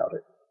something about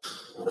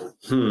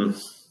it?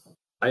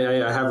 I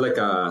have like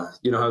how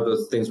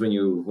those things when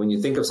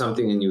you think of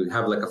something and you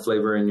have like a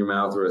flavor in your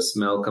mouth or a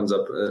smell comes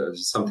up,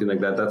 something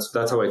like that.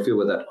 That's how I feel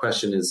with that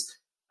question. Is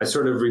I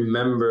sort of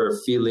remember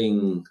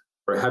feeling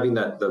or having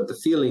that the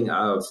feeling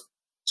of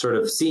sort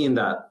of seeing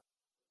that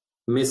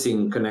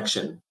missing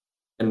connection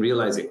and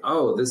realizing,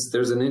 oh,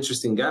 there's an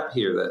interesting gap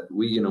here that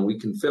we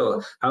can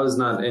fill. How is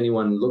not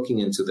anyone looking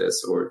into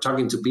this or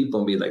talking to people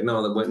and be like,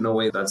 no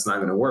way, that's not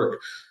going to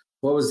work.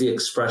 What was the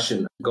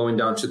expression? Going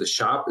down to the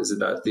shop? Is it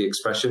that the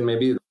expression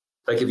maybe?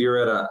 Like if you're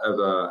at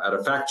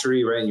a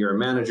factory, right, and you're a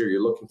manager,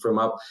 you're looking from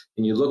up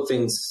and you look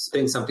think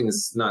something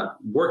is not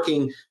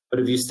working.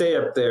 But if you stay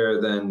up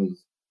there, then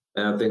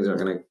things are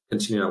going to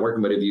continue not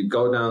working. But if you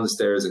go down the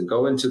stairs and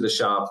go into the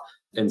shop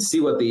and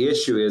see what the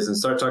issue is and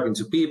start talking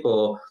to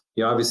people,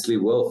 you obviously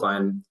will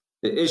find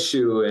the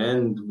issue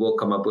and will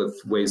come up with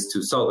ways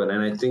to solve it.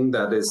 And I think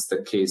that is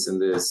the case in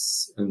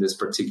this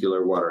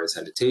particular water and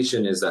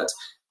sanitation, is that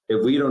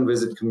if we don't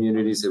visit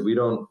communities, if we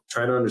don't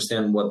try to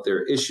understand what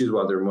their issues,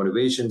 what their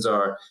motivations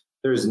are,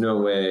 there's no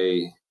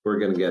way we're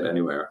going to get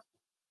anywhere.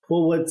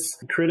 Well, what's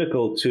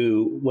critical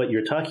to what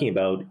you're talking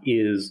about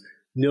is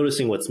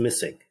noticing what's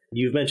missing.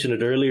 You've mentioned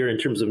it earlier in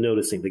terms of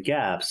noticing the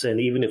gaps. And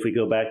even if we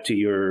go back to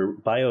your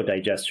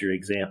biodigester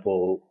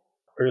example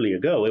earlier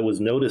ago, it was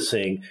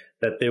noticing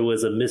that there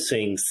was a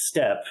missing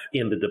step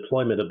in the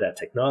deployment of that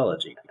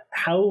technology.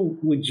 How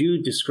would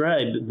you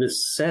describe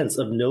this sense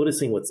of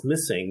noticing what's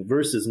missing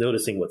versus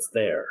noticing what's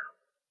there?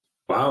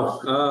 Wow.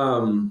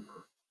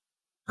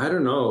 I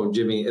don't know,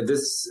 Jimmy.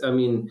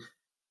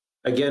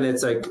 Again,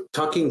 it's like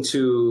talking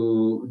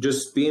to,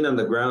 just being on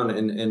the ground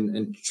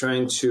and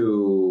trying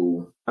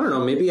to, I don't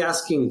know, maybe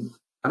asking,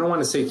 I don't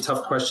want to say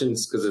tough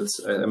questions because it's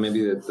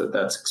maybe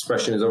that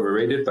expression is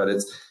overrated, but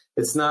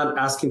it's not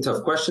asking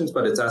tough questions,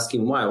 but it's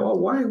asking why. Well,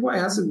 why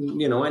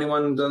hasn't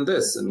anyone done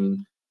this?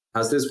 And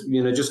has this,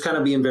 just kind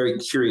of being very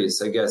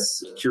curious, I guess.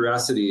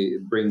 Curiosity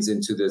brings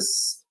into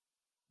this,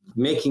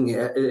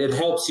 it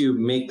helps you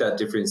make that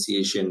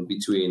differentiation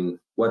between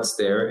what's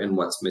there and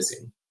what's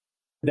missing.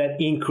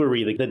 That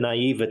inquiry, the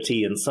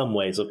naivety in some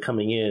ways of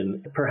coming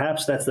in,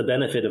 perhaps that's the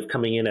benefit of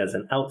coming in as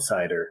an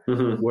outsider,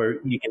 where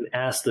you can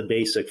ask the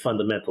basic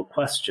fundamental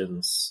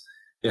questions,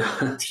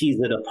 tease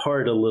it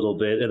apart a little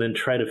bit, and then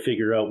try to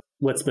figure out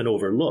what's been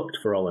overlooked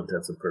for all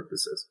intents and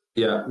purposes.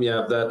 Yeah,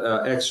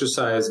 that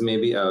exercise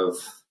maybe of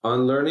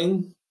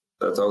unlearning.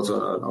 That's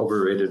also an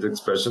overrated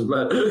expression,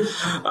 but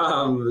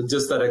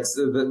just that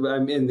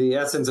in the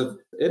essence of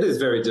it is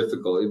very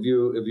difficult. If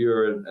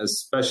you're a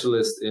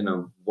specialist in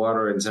a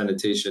water and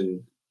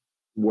sanitation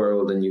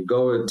world and you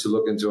go to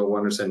look into a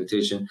water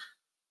sanitation,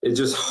 it's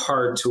just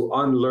hard to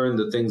unlearn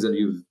the things that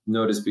you've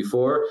noticed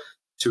before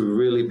to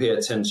really pay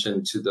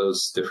attention to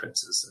those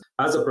differences.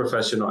 As a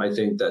professional, I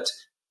think that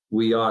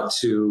we ought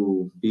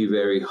to be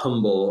very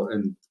humble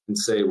and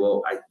say,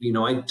 well, I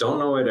don't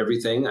know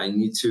everything. I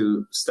need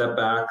to step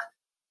back,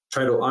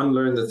 try to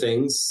unlearn the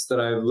things that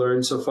I've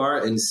learned so far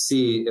and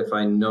see if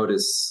I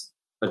notice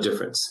a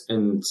difference.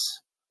 And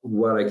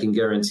what I can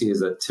guarantee is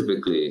that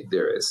typically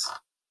there is.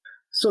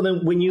 So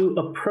then when you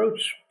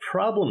approach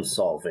problem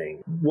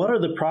solving, what are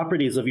the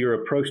properties of your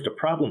approach to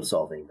problem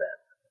solving then?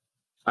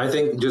 I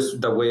think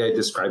just the way I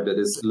described it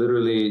is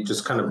literally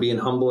just kind of being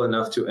humble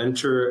enough to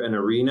enter an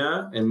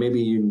arena, and maybe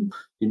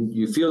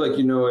you feel like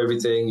you know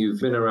everything,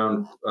 you've been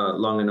around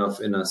long enough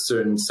in a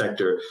certain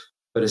sector,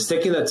 but it's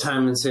taking that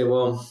time and say,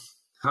 well,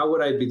 how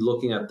would I be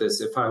looking at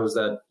this if I was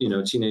that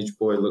teenage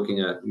boy looking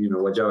at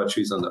guayaba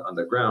trees on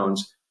the ground?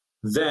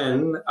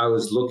 Then I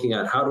was looking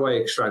at how do I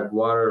extract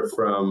water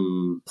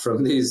from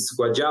these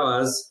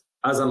guayabas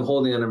as I'm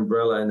holding an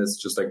umbrella and it's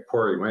just like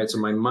pouring, right? So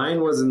my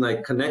mind wasn't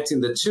like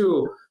connecting the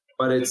two.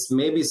 But it's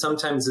maybe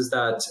sometimes is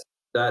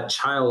that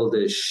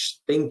childish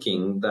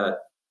thinking that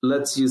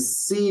lets you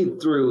see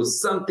through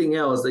something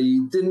else that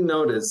you didn't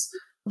notice.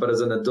 But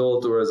as an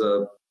adult or as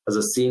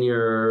a senior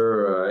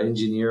or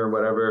engineer or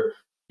whatever,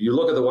 you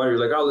look at the water, you're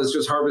like, oh, let's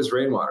just harvest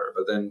rainwater.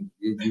 But then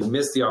you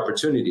miss the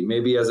opportunity.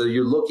 Maybe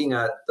you're looking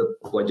at the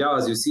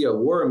guayabas, you see a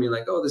worm, you're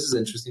like, oh, this is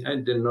interesting. I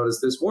didn't notice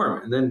this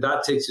worm. And then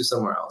that takes you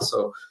somewhere else.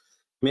 So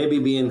maybe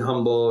being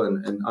humble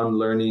and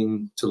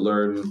unlearning to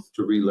learn,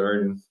 to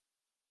relearn.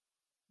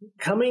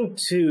 Coming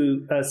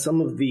to some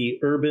of the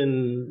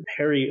urban,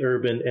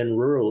 peri-urban, and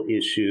rural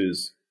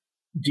issues,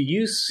 do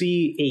you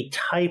see a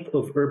type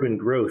of urban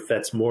growth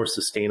that's more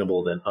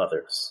sustainable than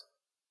others?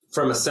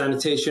 From a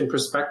sanitation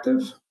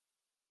perspective?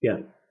 Yeah.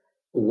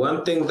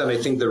 One thing that I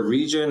think the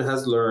region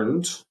has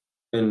learned,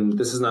 and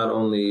this is not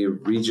only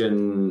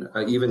region,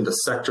 even the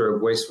sector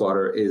of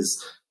wastewater,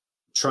 is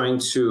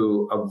trying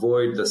to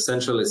avoid the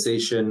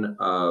centralization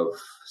of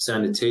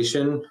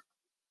sanitation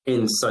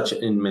in such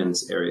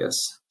immense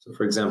areas. So,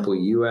 for example,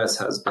 U.S.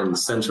 has been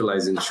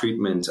centralizing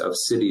treatment of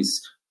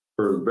cities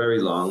for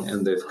very long,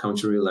 and they've come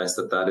to realize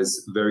that that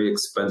is very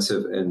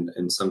expensive and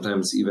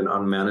sometimes even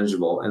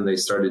unmanageable, and they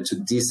started to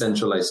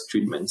decentralize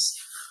treatments.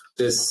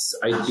 This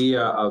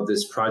idea of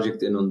this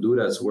project in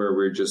Honduras, where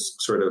we're just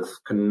sort of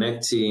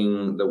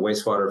connecting the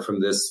wastewater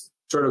from this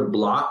sort of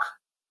block,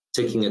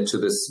 taking it to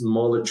this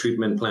smaller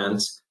treatment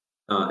plant,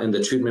 and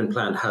the treatment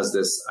plant has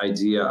this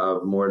idea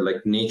of more like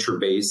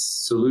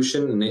nature-based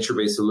solution. And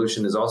nature-based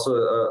solution is also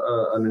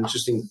an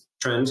interesting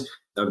trend.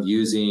 of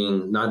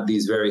using not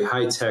these very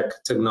high-tech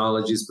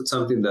technologies, but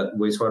something that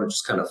wastewater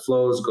just kind of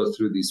flows, goes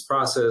through these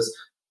process.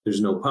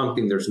 There's no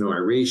pumping, there's no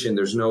aeration,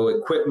 there's no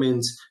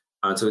equipment.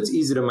 So it's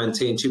easy to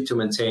maintain, cheap to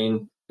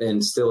maintain,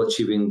 and still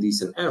achieving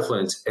decent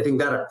effluent. I think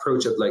that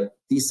approach of like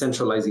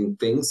decentralizing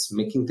things,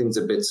 making things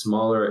a bit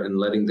smaller and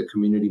letting the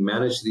community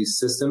manage these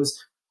systems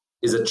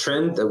is a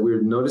trend that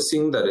we're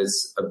noticing that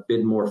is a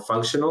bit more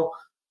functional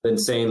than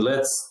saying,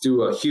 let's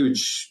do a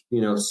huge,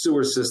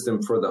 sewer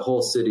system for the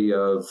whole city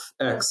of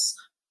X,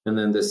 and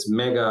then this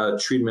mega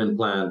treatment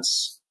plant.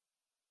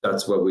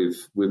 That's what we've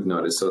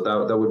noticed. So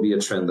that would be a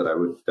trend that I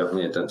would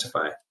definitely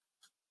identify.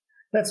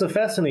 That's a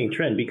fascinating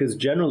trend because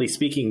generally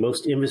speaking,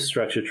 most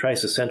infrastructure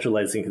tries to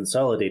centralize and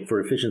consolidate for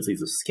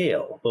efficiencies of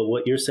scale. But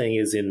what you're saying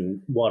is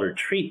in water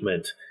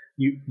treatment,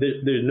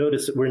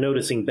 we're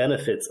noticing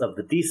benefits of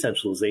the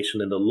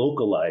decentralization and the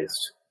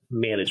localized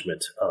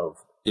management of.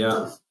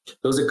 Yeah,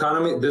 there's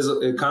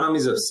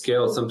economies of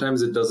scale.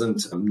 Sometimes it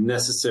doesn't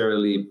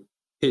necessarily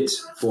hit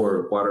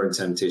for water and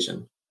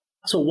sanitation.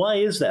 So why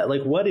is that?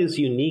 Like, what is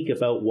unique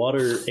about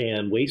water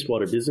and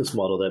wastewater business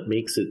model that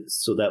makes it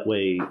so that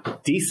way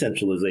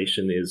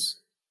decentralization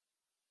is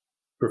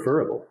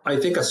preferable? I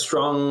think a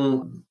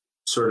strong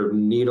sort of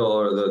needle,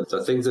 or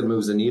the things that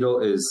moves the needle,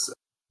 is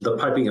the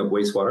piping of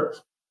wastewater.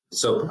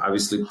 So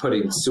obviously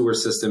putting sewer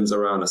systems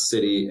around a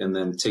city and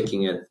then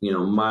taking it,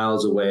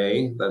 miles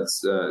away,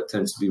 that's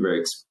tends to be very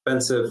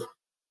expensive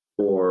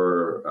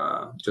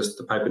for just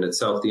the piping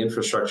itself, the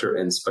infrastructure,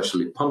 and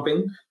especially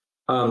pumping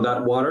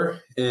that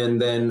water.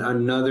 And then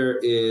another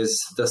is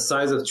the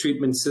size of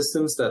treatment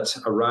systems that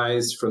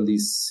arise from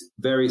these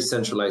very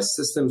centralized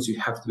systems. You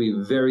have to be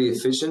very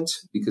efficient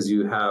because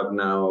you have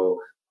now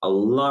a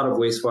lot of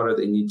wastewater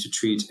that you need to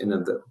treat in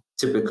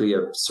typically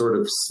a sort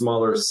of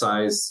smaller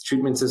size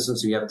treatment system.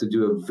 So you have to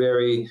do a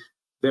very,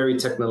 very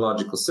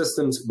technological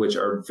systems, which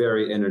are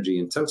very energy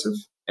intensive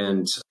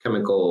and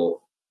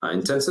chemical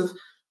intensive.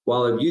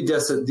 While if you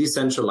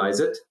decentralize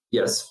it,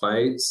 yes,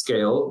 by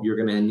scale, you're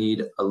going to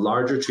need a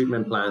larger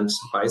treatment plant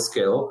by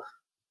scale,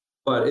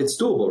 but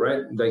it's doable,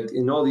 right? Like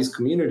in all these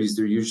communities,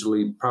 there are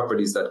usually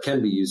properties that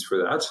can be used for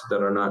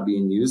that are not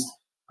being used.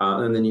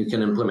 And then you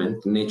can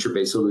implement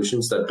nature-based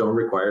solutions that don't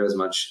require as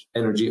much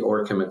energy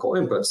or chemical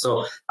input.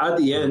 So at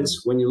the end,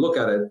 when you look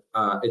at it,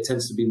 it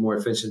tends to be more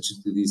efficient to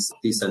do these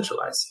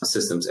decentralized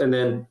systems. And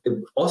then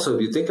also,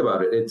 if you think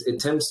about it,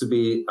 it tends to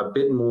be a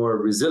bit more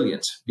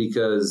resilient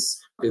because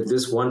if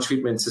this one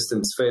treatment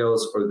system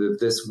fails or if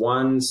this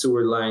one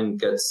sewer line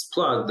gets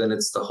plugged, then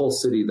it's the whole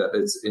city that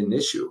is an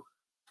issue.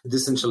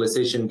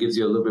 Decentralization gives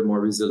you a little bit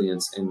more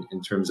resilience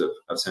in terms of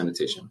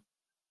sanitation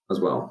as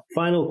well.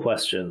 Final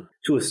question.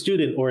 To a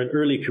student or an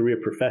early career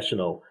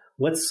professional,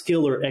 what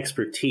skill or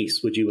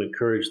expertise would you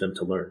encourage them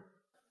to learn?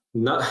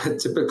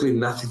 Typically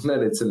nothing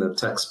that it's in a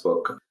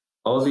textbook.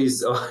 All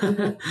these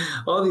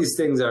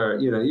things are,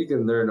 you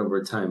can learn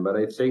over time. But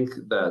I think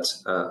that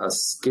a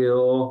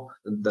skill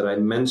that I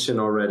mentioned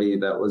already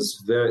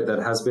that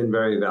has been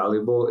very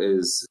valuable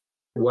is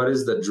what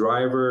is the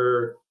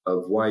driver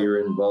of why you're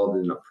involved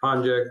in a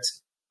project.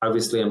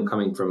 Obviously, I'm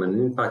coming from an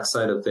impact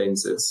side of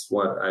things. It's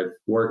what I've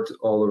worked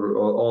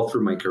all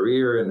through my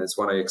career, and it's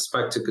what I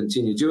expect to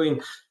continue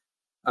doing.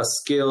 A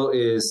skill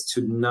is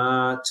to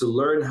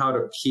learn how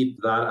to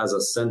keep that as a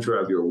center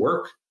of your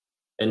work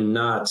and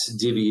not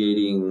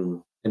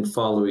deviating and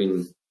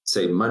following,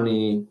 say,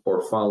 money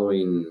or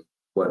following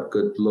what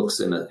good looks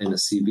in a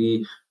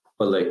CV.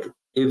 But like,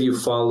 if you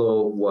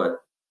follow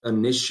what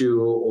an issue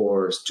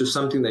or just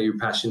something that you're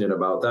passionate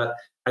about, that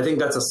I think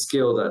that's a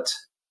skill that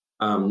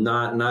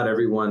not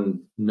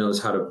everyone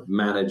knows how to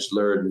manage,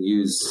 learn,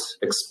 use,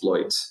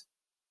 exploit.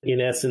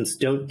 In essence,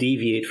 don't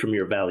deviate from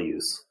your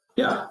values.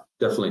 Yeah,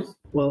 definitely.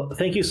 Well,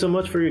 thank you so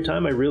much for your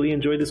time. I really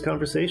enjoyed this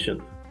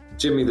conversation.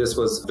 Jimmy, this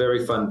was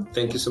very fun.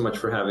 Thank you so much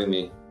for having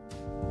me.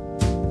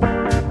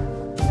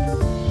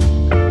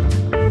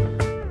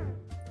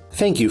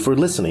 Thank you for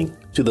listening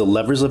to the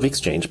Levers of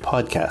Exchange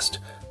podcast,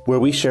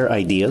 where we share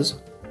ideas,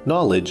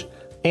 knowledge,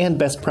 and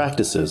best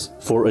practices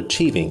for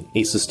achieving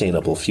a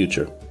sustainable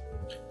future.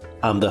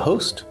 I'm the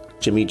host,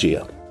 Jimmy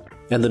Gia,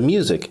 and the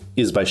music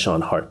is by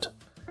Sean Hart.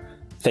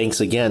 Thanks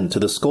again to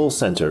the Skoll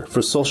Center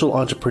for Social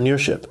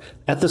Entrepreneurship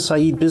at the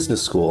Said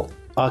Business School,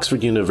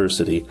 Oxford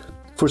University,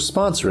 for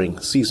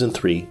sponsoring Season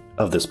 3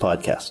 of this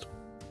podcast.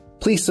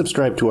 Please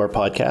subscribe to our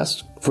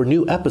podcast for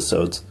new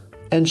episodes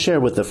and share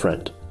with a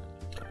friend.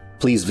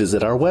 Please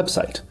visit our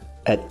website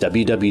at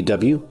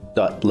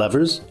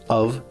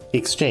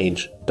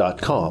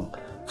www.leversofexchange.com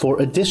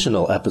for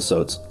additional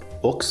episodes,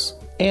 books,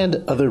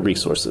 and other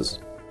resources.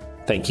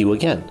 Thank you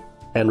again.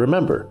 And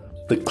remember,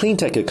 the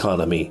cleantech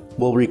economy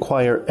will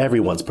require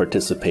everyone's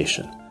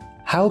participation.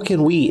 How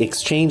can we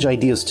exchange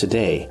ideas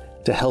today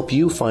to help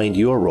you find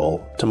your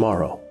role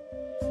tomorrow?